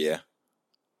 Yeah.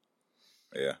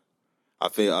 Yeah. I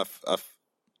feel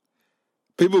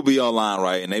people be online,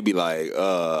 right? And they be like,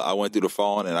 I went through the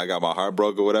phone and I got my heart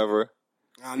broke or whatever.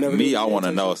 I never Me, did I that want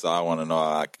to to know, you. so I want to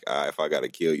know if I got to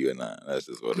kill you or not. That's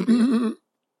just what it is.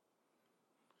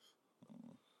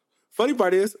 Funny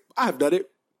part is, I have done it.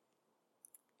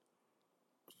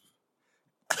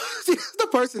 See, that's the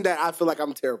person that I feel like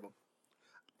I'm terrible.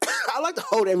 I like to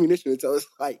hold ammunition until it's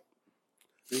like,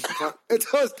 until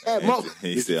it's that moment.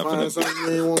 He said, I'm Find finna, something you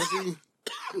ain't want to see.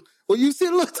 When you see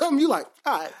a little something, you like,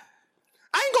 all right,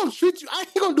 I ain't gonna treat you, I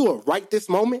ain't gonna do it right this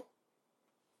moment.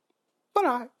 But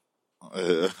all right.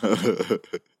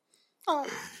 All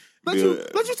right. Let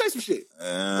you say some shit.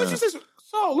 Let you say some.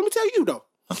 So let me tell you though.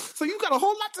 So you got a whole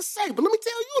lot to say. But let me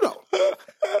tell you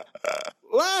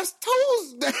though, last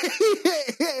Tuesday,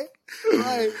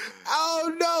 like I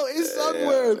don't know, it's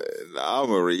somewhere.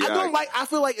 I'm a react. I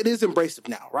feel like it is embracive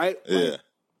now, right? Yeah.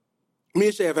 Me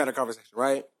and Shay have had a conversation,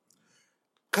 right?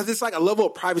 Because it's like a level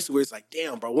of privacy where it's like,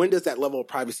 damn, bro, when does that level of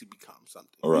privacy become something?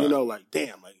 Right. You know, like,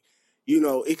 damn, like, you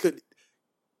know, it could,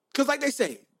 because like they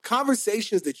say,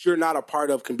 conversations that you're not a part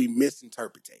of can be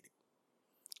misinterpreted.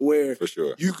 Where For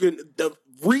sure. you can,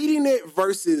 reading it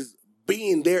versus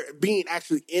being there, being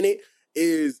actually in it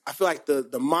is, I feel like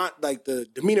the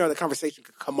demeanor of the conversation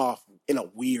could come off in a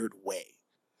weird way.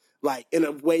 Like, in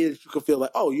a way that you could feel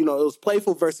like, oh, you know, it was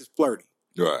playful versus flirty.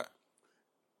 Right.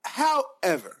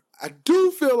 However, I do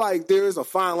feel like there is a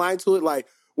fine line to it, like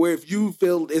where if you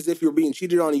feel as if you're being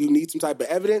cheated on and you need some type of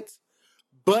evidence.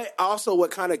 But also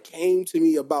what kind of came to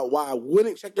me about why I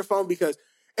wouldn't check your phone, because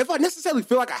if I necessarily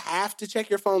feel like I have to check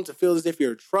your phone to feel as if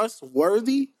you're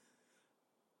trustworthy,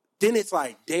 then it's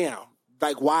like, damn,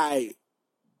 like why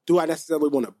do I necessarily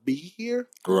want to be here?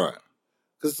 Right.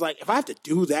 Because it's like, if I have to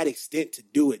do that extent to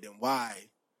do it, then why?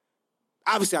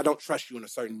 Obviously, I don't trust you in a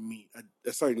certain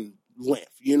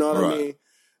length. You know what I mean?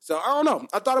 So I don't know.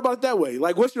 I thought about it that way.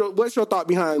 Like, what's your thought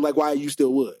behind like why you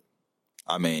still would?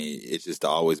 I mean, it's just to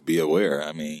always be aware.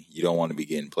 I mean, you don't want to be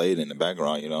getting played in the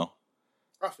background, you know?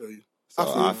 I feel you. So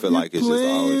I feel like it's just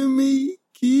always me.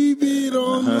 Keep it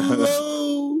on the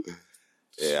low.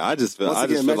 Yeah, I just feel Once like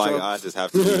again, I just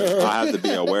have to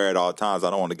be aware at all times. I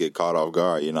don't want to get caught off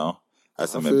guard, you know?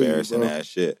 That's some I feel you, embarrassing bro. ass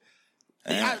shit.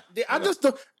 And,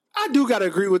 I do gotta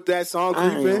agree with that song,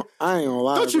 Creepin'. I ain't gonna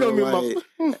lie. Don't you know bro, me,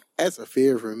 like, that's a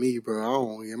fear for me, bro. I don't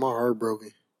want to get my heart broken.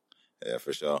 yeah,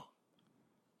 for sure.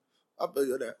 I feel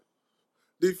you that.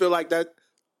 Do you feel like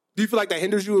that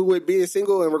hinders you with being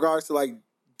single in regards to like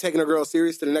taking a girl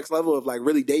serious to the next level of like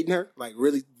really dating her? Like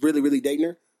really, really, really dating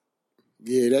her?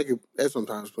 Yeah, that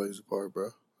sometimes plays a part, bro.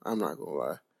 I'm not gonna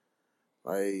lie.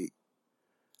 Like,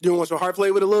 You don't want your heart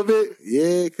played with a little bit?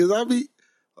 yeah, because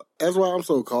that's why I'm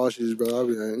so cautious, bro. I'll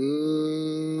be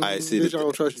like, I see. bitch, I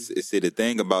don't trust you. See, the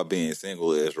thing about being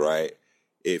single is, right,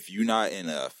 if you're not in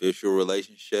an official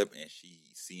relationship and she's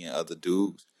seeing other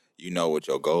dudes, you know what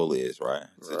your goal is, right?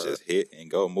 To just hit and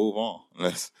go, move on.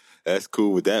 That's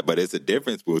cool with that. But it's a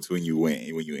difference between you when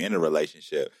you're in a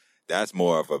relationship. That's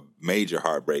more of a major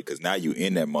heartbreak because now you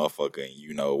in that motherfucker and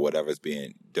you know whatever's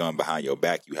being done behind your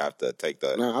back, you have to take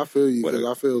the. Nah, I feel you because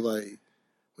whatever. I feel like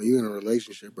when you're in a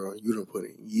relationship, bro, you done put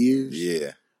in years.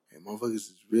 Yeah, And motherfuckers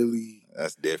is really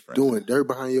that's different. doing dirt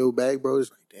behind your back, bro.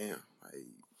 It's like, damn, like,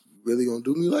 you really gonna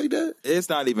do me like that? It's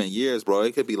not even years, bro.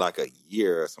 It could be like a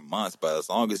year or some months, but as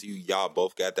long as y'all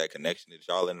both got that connection that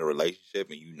y'all in a relationship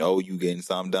and you know you getting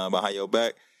something done behind your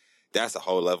back, that's a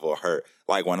whole level of hurt.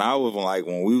 Like when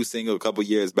we were single a couple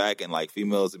years back and like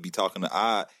females would be talking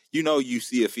to you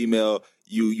see a female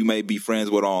you may be friends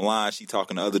with online, she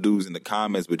talking to other dudes in the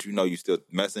comments, but you know you still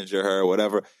messenger her or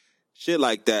whatever. Shit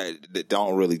like that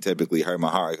don't really typically hurt my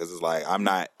heart because it's like I'm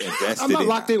not invested. I'm not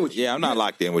locked in with you. Yeah, I'm not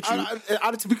locked in with you.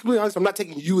 To be completely honest, I'm not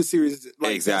taking you as serious.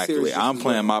 Like, Exactly. serious I'm as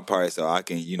playing well. my part so I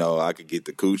can, I could get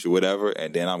the cooch or whatever,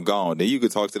 and then I'm gone. Then you can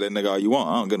talk to that nigga all you want.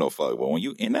 I don't give no fuck. But when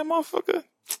you in that motherfucker,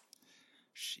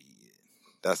 shit,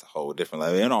 that's a whole different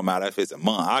level. It don't matter if it's a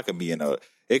month.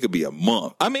 It could be a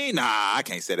month. I mean, nah, I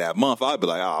can't say that month. I'd be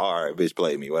like, oh, all right, bitch,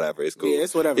 play me, whatever. It's cool. Yeah,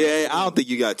 it's whatever. Yeah, I don't think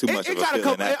you got too much of a gotta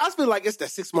feeling that. I feel like it's the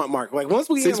 6 month mark. Like once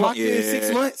we 6 get locked in months? 6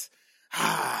 Yeah. months,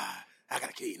 I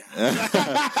gotta kill you now.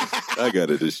 I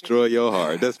gotta destroy your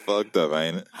heart. That's fucked up,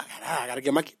 ain't it? I gotta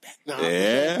get my get back. No,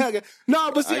 Yeah?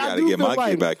 No, but see, I I gotta do get feel my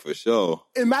like get back for sure.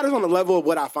 it matters on the level of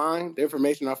what I find, the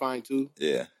information I find too.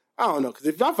 Yeah. I don't know, because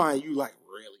if I find you like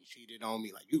really cheated on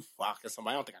me, like you fucking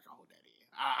somebody, I don't think I can hold that in.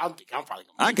 I think I'm probably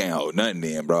gonna. I can't hold nothing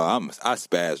in, bro. I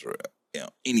spaz for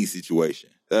any situation.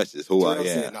 That's just who I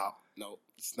am. No,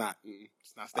 it's not.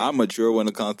 It's not. I'm mature when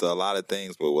it comes to a lot of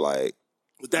things, but like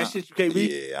With that shit, you can't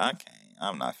be. Yeah, I can't.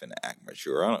 I'm not finna act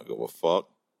mature. I don't give a fuck.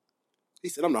 He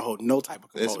said, "I'm not holding no type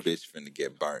of This composure." bitch finna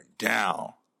get burnt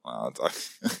down. No,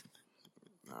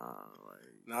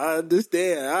 I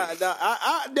understand.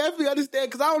 I definitely understand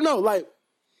because I don't know. Like,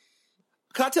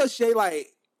 can I tell Shay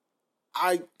like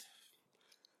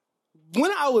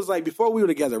when I was like before we were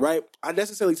together, right? I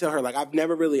necessarily tell her like I've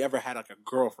never really ever had like a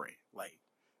girlfriend, like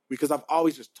because I've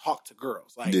always just talked to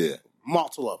girls, like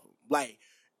multiple of them, like,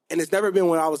 and it's never been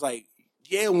when I was like,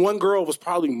 yeah, one girl was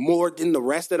probably more than the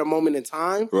rest at a moment in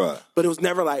time, right? But it was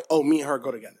never like, oh, me and her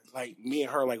go together, like me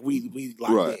and her, like we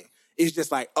locked in. It's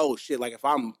just like, oh shit, like if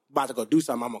I'm about to go do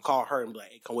something, I'm gonna call her and be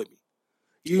like, hey, come with me.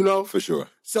 You know? For sure.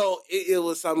 So it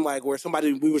was something like where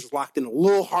we was locked in a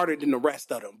little harder than the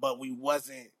rest of them, but we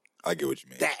wasn't I get what you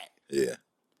mean. that. Yeah.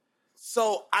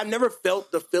 So I never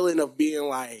felt the feeling of being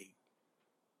like,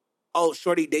 oh,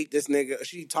 shorty date this nigga.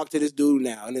 She talked to this dude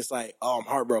now. And it's like, oh, I'm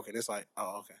heartbroken. It's like,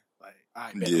 oh, okay. Like, all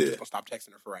right, man, I'm just going to stop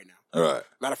texting her for right now. All right.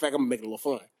 Matter of fact, I'm going to make it a little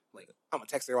fun. Like, I'm going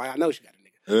to text her while I know she got a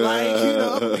nigga. Like, you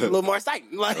know, make it a little more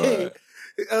exciting. Like,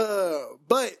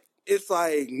 but it's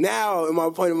like now in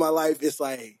my point in my life, it's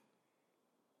like,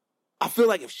 I feel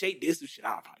like if Shay did some shit,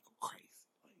 I'd probably go crazy.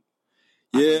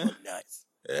 Like, Yeah. I'd go nuts.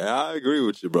 Yeah, I agree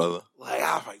with you, brother. Like,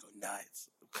 I'd probably go nuts.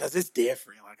 Because it's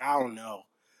different. Like, I don't know.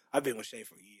 I've been with Shay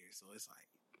for years, so it's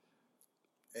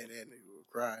like, And that nigga would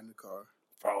cry in the car.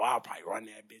 bro, I'll probably run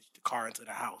that bitch, the car into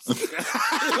the house.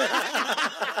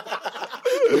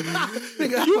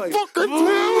 Nigga, you like, fucking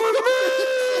playing with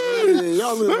me!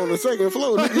 Y'all live on the second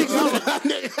floor, nigga.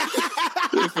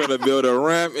 You finna build a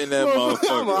ramp in that I'm motherfucker.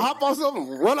 gonna hop on something,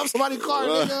 run up somebody's car,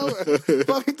 nigga.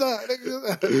 Fucking thought,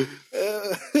 nigga.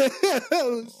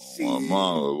 My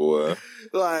mama, boy.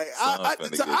 Like, I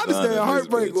understand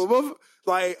heartbreak, but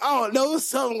like, I don't know,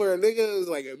 somewhere, nigga, was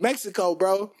like in Mexico,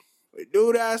 bro.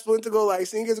 Dude ass went to go like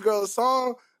sing his girl a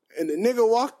song, and the nigga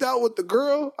walked out with the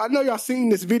girl. I know y'all seen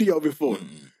this video before.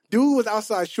 Dude was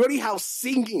outside Shorty house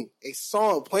singing a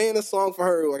song, playing a song for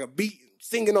her, like a beat,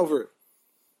 singing over it.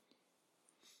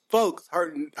 Folks,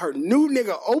 her new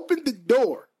nigga opened the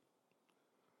door,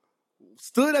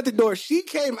 stood at the door. She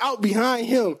came out behind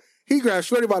him. He grabbed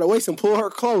Shorty by the waist and pulled her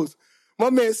close. My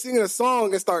man singing a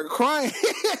song and started crying.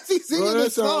 He's singing That the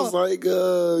song. sounds like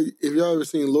if y'all ever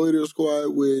seen Loiter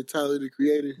Squad with Tyler the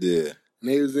Creator. Yeah. And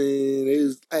they was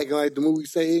acting like the movie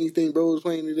Say Anything, bro was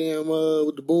playing the damn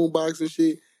with the boombox and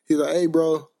shit. He's like, hey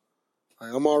bro,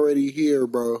 like, I'm already here,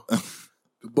 bro.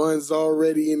 The bun's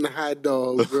already in the hot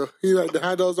dog, bro. He's like, the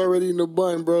hot dog's already in the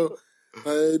bun, bro.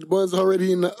 The bun's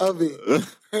already in the oven.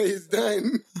 It's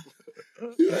done.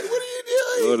 He's like, what are you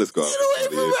doing? Lord, it's Get away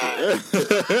from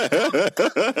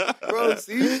me. Bro,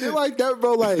 see, shit like that,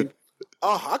 bro, like,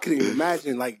 oh, I couldn't even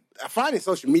imagine. Like, finding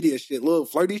social media shit, little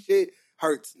flirty shit,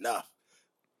 hurts enough.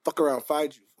 Fuck around,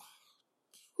 find you.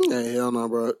 Hey, hell no,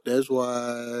 bro. That's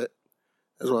why,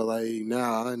 like,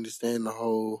 now I understand the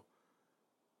whole,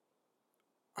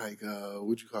 like,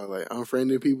 what you call it, like,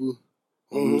 unfriending people.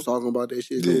 When we was talking about that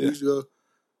shit 2 weeks ago.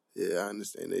 Yeah, I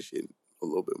understand that shit a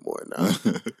little bit more now.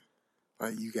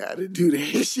 Like, you gotta do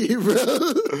that shit, bro.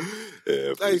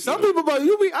 Yeah, Hey, some people, bro,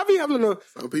 I be having a...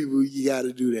 Some people you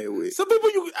gotta do that with. Some people,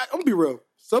 I'm gonna be real.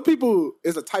 Some people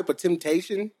is a type of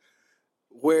temptation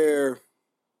where...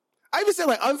 I even say,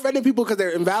 like, unfriending people because they're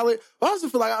invalid. But I also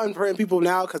feel like I unfriend people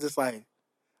now because it's like...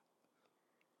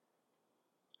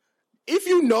 If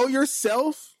you know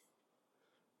yourself,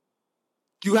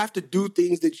 you have to do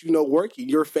things that you know work in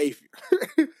your favor.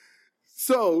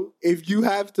 So, if you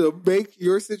have to make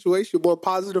your situation more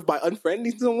positive by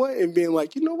unfriending someone and being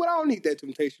like, you know what, I don't need that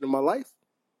temptation in my life,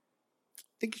 I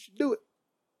think you should do it.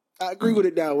 I agree with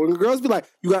it now. When girls be like,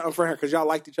 you got to unfriend her because y'all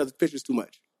liked each other's pictures too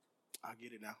much. I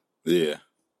get it now. Yeah.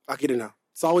 I get it now.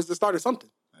 It's always the start of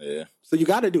something. Yeah. So you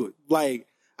got to do it. Like,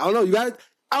 I don't know. You got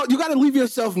to leave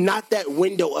yourself not that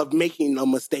window of making a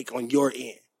mistake on your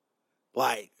end.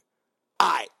 Like,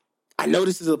 all right, I know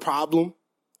this is a problem.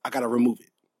 I got to remove it.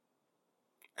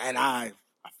 And I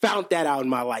found that out in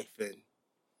my life, and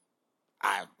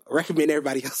I recommend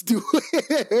everybody else do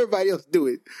it. Everybody else do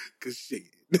it, because shit,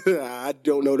 I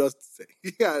don't know what else to say.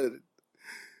 You gotta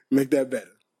make that better.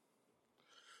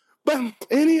 But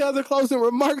any other closing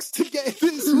remarks to get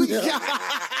this week?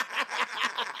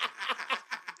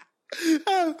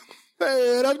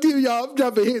 Man, I'm giving y'all, I'm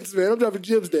dropping hints, man. I'm dropping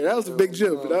gems there. That was a big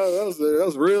gem. That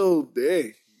was real.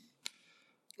 Hey,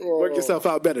 work yourself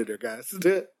out better there, guys.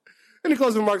 Any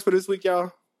closing remarks for this week,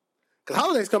 y'all? Because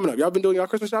holidays coming up. Y'all been doing y'all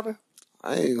Christmas shopping?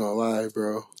 I ain't gonna lie,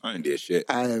 bro. I ain't did shit.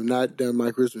 I have not done my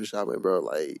Christmas shopping, bro.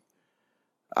 Like,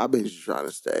 I've been just trying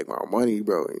to stack my money,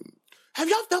 bro. And Have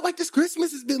y'all felt like this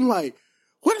Christmas has been like,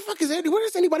 where the fuck is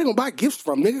anybody gonna buy gifts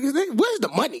from, nigga? Where's the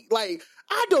money? Like,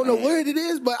 I don't know where it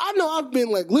is, but I know I've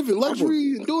been like living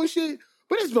luxury and doing shit.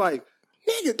 But it's like,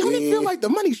 nigga, don't it feel like the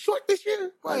money's short this year?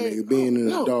 my Like, nigga, being an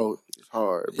adult is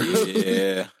hard, bro.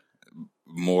 Yeah.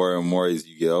 More and more as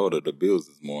you get older, the bills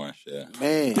is more and shit.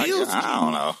 Man, I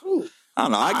don't know. I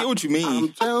don't know. I get what you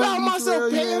mean. I found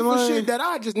myself paying for shit that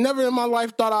I just never in my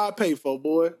life thought I'd pay for,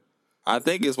 boy. I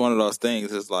think it's one of those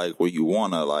things. It's like where you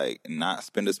want to like not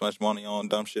spend as much money on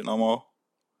dumb shit no more.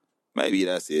 Maybe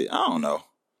that's it. I don't know.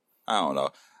 I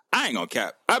ain't gonna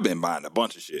cap. I've been buying a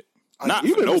bunch of shit. Not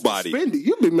for nobody.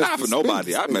 Not for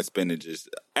nobody. I've been spending just.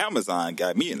 Amazon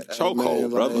got me in a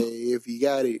chokehold, brother. Like, if you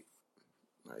got it,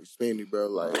 like, spend it, bro.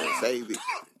 Like, save it.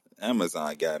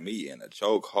 Amazon got me in a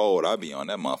chokehold. I be on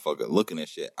that motherfucker looking at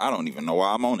shit. I don't even know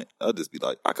why I'm on it. I'll just be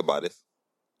like, I could buy this.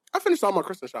 I finished all my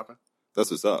Christmas shopping.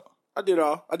 That's what's up. I did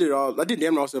all. I did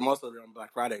damn most of it on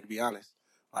Black Friday, to be honest.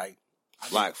 Like,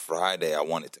 Black Friday, I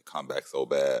wanted to come back so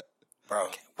bad. bro. I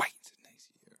can't wait until next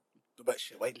year. But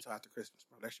shit, wait until after Christmas,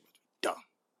 bro. That shit was dumb.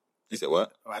 You said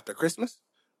what? After Christmas,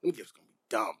 them gifts gonna be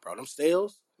dumb, bro. Them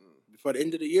sales before the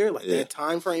end of the year, like that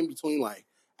time frame between like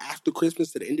after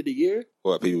Christmas to the end of the year.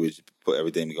 What, people would put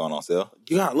everything be going on sale?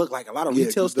 You gotta look like a lot of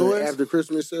retail stores after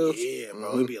Christmas sales. Yeah,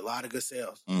 bro. It'd be a lot of good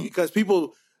sales because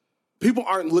people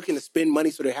aren't looking to spend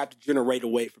money, so they have to generate a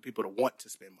way for people to want to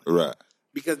spend money. Right.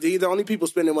 Because the only people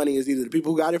spending money is either the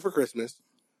people who got it for Christmas,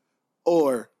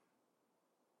 or,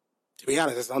 to be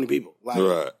honest, it's the only people. Like,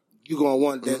 Right. you gonna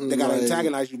want that they gotta Like-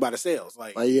 antagonize you by the sales.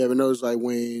 Like you ever notice like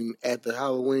when at the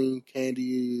Halloween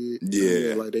candy,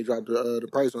 Yeah. like they dropped the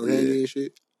price on candy and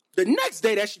shit. the next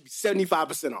day, that should be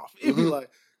 75% off. It'd be like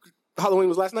Halloween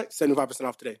was last night, 75%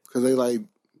 off today. Because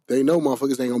they know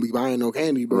motherfuckers ain't gonna be buying no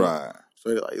candy, bro. Right. So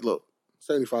they like, look,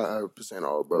 75%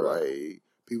 off, bro. Like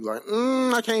people like,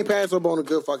 I can't pass up on a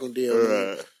good fucking deal.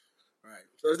 Man. Right.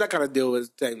 So it's that kind of deal with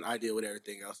the same idea with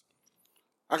everything else.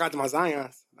 I got to my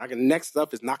Zions. Next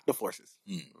up is Knock the Forces.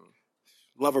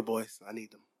 Lover boys. I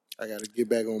need them. I gotta get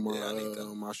back on I need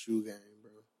them. my shoe game,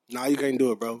 bro. No, you can't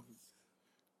do it, bro.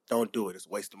 Don't do it. It's a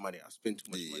waste of money. I spend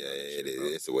too much money. Yeah, on that it shit, is. bro.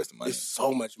 It's a waste of money. It's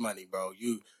so much money, bro.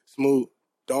 You Smooth.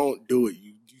 Don't do it.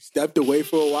 You stepped away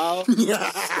for a while.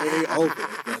 Stay open,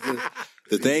 brother.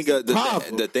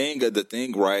 The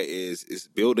thing, right, is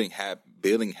building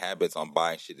habits on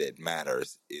buying shit that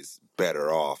matters is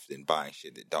better off than buying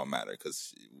shit that don't matter.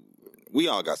 Because we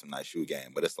all got some nice shoe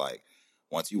game, but it's like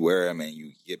once you wear them and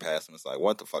you get past them, it's like,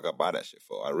 what the fuck I buy that shit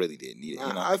for? I really didn't need it.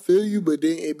 You know? I feel you, but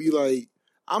then it'd be like,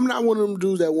 I'm not one of them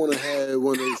dudes that want to have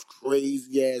one of those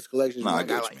crazy ass collections. Nah, I where I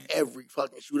get got what you like mean. every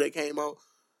fucking shoe that came out.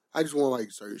 I just want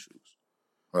like certain shoes,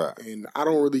 Right. and I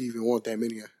don't really even want that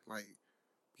many. Like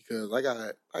because I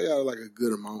got like a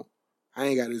good amount. I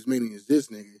ain't got as many as this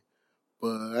nigga,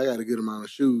 but I got a good amount of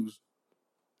shoes,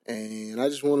 and I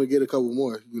just want to get a couple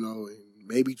more, you know, and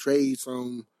maybe trade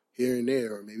some here and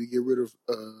there, or maybe get rid of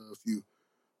a few.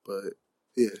 But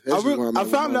yeah, that's just where I'm I at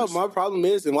with found out mine. my problem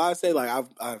is, and why I say like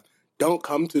I don't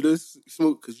come to this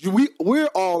Smooth, because we're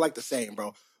all like the same,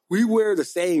 bro. We wear the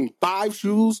same 5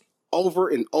 shoes over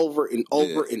and over and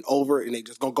over and over, and they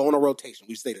just gonna go on a rotation.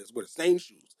 We say this, we're the same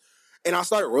shoes, and I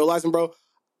started realizing, bro,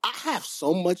 I have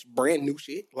so much brand new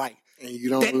shit, like and you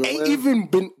don't that really ain't wear 'em? even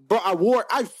been, bro.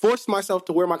 I forced myself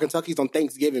to wear my Kentuckys on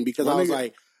Thanksgiving because My I was nigga,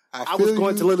 like, I feel was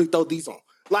going you. to literally throw these on.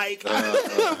 Like, bro,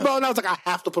 and I was like, I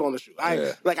have to put on a shoe.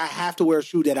 I have to wear a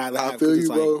shoe that I have. I 'cause feel it's you,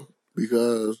 like, bro,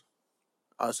 because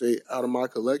I say out of my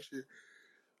collection,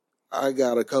 I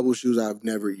got a couple shoes I've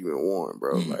never even worn,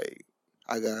 bro. Like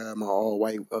I got my all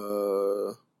white,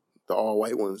 the all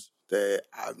white ones that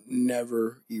I've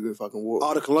never even fucking wore.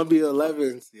 all the Columbia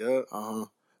 11s, yeah.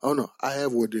 Oh no, I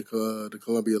have wore the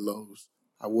Columbia lows.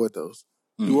 I wore those.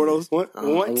 You wore those once? I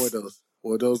wore those.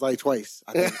 Wore those like twice.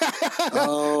 I think.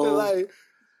 Like,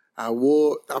 I'm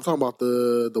talking about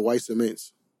the white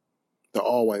cements, the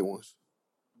all white ones.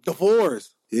 the 4s.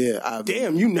 Yeah,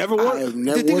 Damn, you never wore I have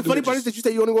never The thing, worn the funny them, part is that you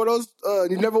say you only wore those,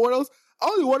 you never wore those? I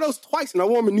only wore those twice, and I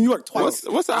wore them in New York twice.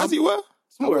 What's the size you wear?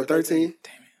 I wore 13. Damn it.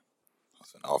 I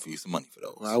was going to offer you some money for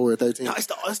those. I wear 13. No, it's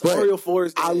the But Oreo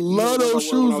 4s. I that you love know, those when I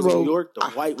shoes, was in bro. New York, the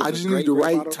white with I the just gray need the red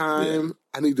right bottom. time.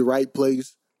 I need the right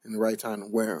place and the right time to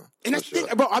wear them. And that's the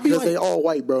thing, bro. I be Because like, they all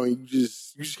white, bro, and you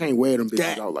just can't wear them bitches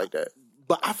That- out like that.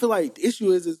 but I feel like the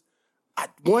issue is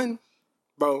one,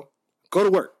 bro, go to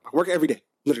work. I work every day.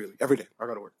 Literally, every day. I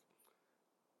go to work.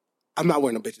 I'm not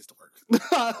wearing no bitches to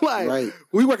work. Like, Right.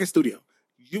 we work in studio.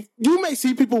 You may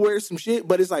see people wear some shit,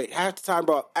 but it's like half the time,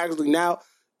 bro. Actually, now,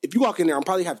 if you walk in there, I'm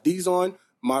probably have these on,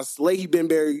 my Leahy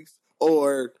Benberries,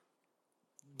 or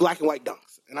black and white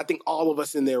dunks. And I think all of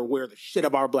us in there wear the shit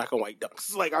of our black and white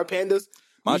dunks. Like our pandas.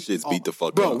 My we shit's all- beat the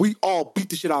fuck bro, up. we all beat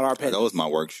the shit out of our pandas. Those my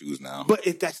work shoes now. But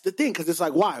that's the thing, because it's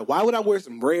like, why? Why would I wear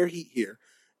some rare heat here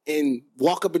and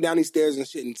walk up and down these stairs and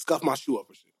shit and scuff my shoe up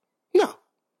or shit? No.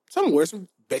 So I'm gonna wear some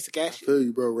basic ass I shit. feel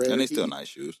you, bro. Rare And they heat, still nice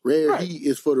shoes. Rare Right. heat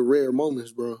is for the rare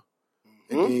moments, bro.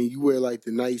 And Mhm. then you wear like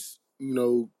the nice,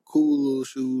 cool little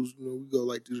shoes. We go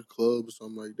like to the club or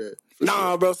something like that. For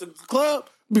Nah, bro. So the club,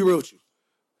 be real with you.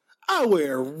 I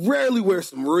rarely wear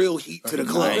some real heat to the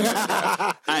club.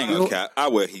 I ain't gonna cap. I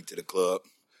wear heat to the club.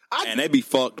 And they be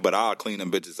fucked, but I'll clean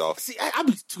them bitches off. See, I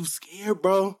be too scared,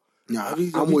 bro. Nah, I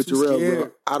be I'm with too Jarrell, scared.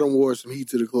 bro. I done wore some heat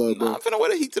to the club, bro. Nah, I'm finna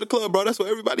wear the heat to the club, bro. That's where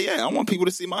everybody at. I want people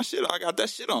to see my shit. I got that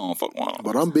shit on. Fuck one.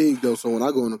 But I'm big though, so when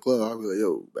I go in the club, I'll be like,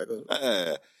 yo, back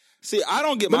up. See, I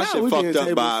don't get But my now shit we fucked getting up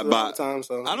tables by all the time,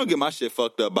 so. I don't get my shit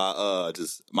fucked up by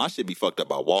just my shit be fucked up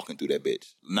by walking through that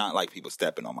bitch. Not like people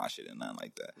stepping on my shit and nothing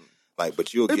like that. Like,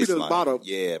 but you'll Maybe get the like bottom.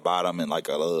 yeah, bottom and like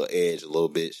a little edge, a little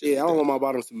bit. Shit Yeah, I like don't that. want my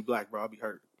bottoms to be black, bro. I'll be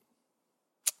hurt.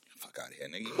 Fuck out of here,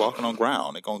 nigga. You walking on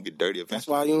ground, they gonna get dirty That's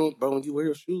eventually. why you don't, bro. When you wear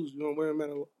your shoes, you don't wear them at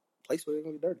a place where they're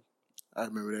gonna be dirty. I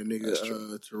remember that That's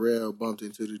nigga Terrell bumped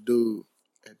into the dude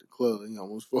at the club. He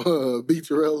almost beat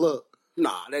Terrell up.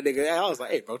 Nah, that nigga. I was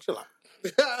like, hey, bro, chill out.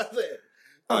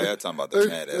 Oh, yeah, talking about the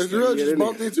mad ass. Terrell nigga. just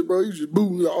bumped into, bro. You just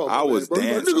booed. Oh, I was bro.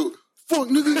 He's like, dancing. nigga, fuck,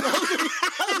 nigga. I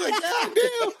was like, God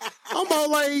damn. I'm about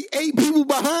like 8 people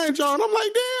behind y'all. And I'm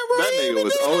like, damn, bro. That he ain't nigga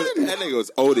was been old. doing That nigga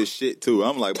was old as shit too.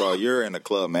 I'm like, bro, you're in the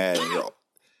club mad and you're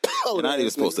not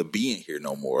even supposed to be in here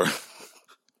no more.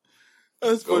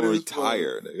 That's Go funny.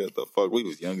 retire. Nigga, what the fuck? We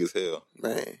was young as hell.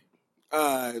 Man.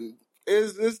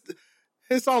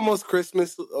 It's almost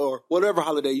Christmas or whatever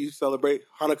holiday you celebrate.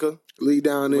 Hanukkah. Leave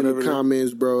down in Whatever the it is.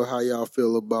 comments, bro, how y'all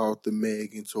feel about the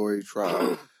Meg and Tory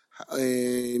trial.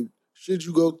 And should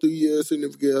you go through your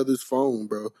significant other's phone,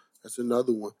 bro? That's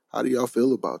another one. How do y'all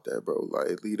feel about that, bro?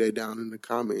 Like, leave that down in the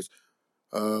comments.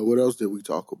 What else did we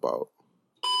talk about?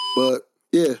 But,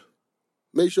 yeah.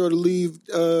 Make sure to leave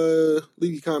your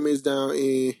comments down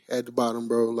in at the bottom,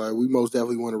 bro. Like, we most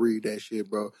definitely want to read that shit,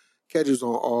 bro. Catch us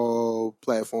on all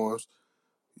platforms.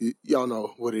 Y'all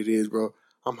know what it is, bro.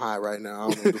 I'm high right now.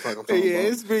 I don't know what the fuck I'm talking Yeah,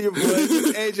 about. it's been your boy.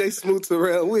 It's AJ Smooth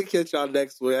Terrell. We'll catch y'all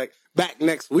next week. Back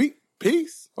next week.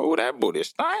 Peace. Oh, that booty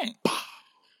thing.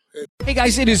 Hey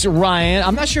guys, it is Ryan.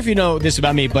 I'm not sure if you know this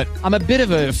about me, but I'm a bit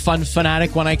of a fun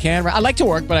fanatic when I can. I like to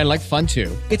work, but I like fun too.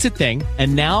 It's a thing.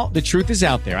 And now the truth is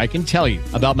out there. I can tell you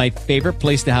about my favorite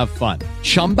place to have fun.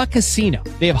 Chumba Casino.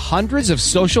 They have hundreds of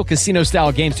social casino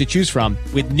style games to choose from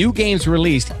with new games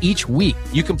released each week.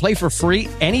 You can play for free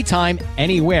anytime,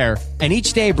 anywhere. And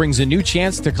each day brings a new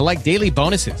chance to collect daily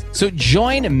bonuses. So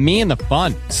join me in the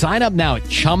fun. Sign up now at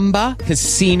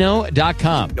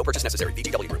ChumbaCasino.com. No purchase necessary.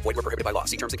 VGW Group. Void where prohibited by law.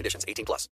 See terms and conditions. 18+.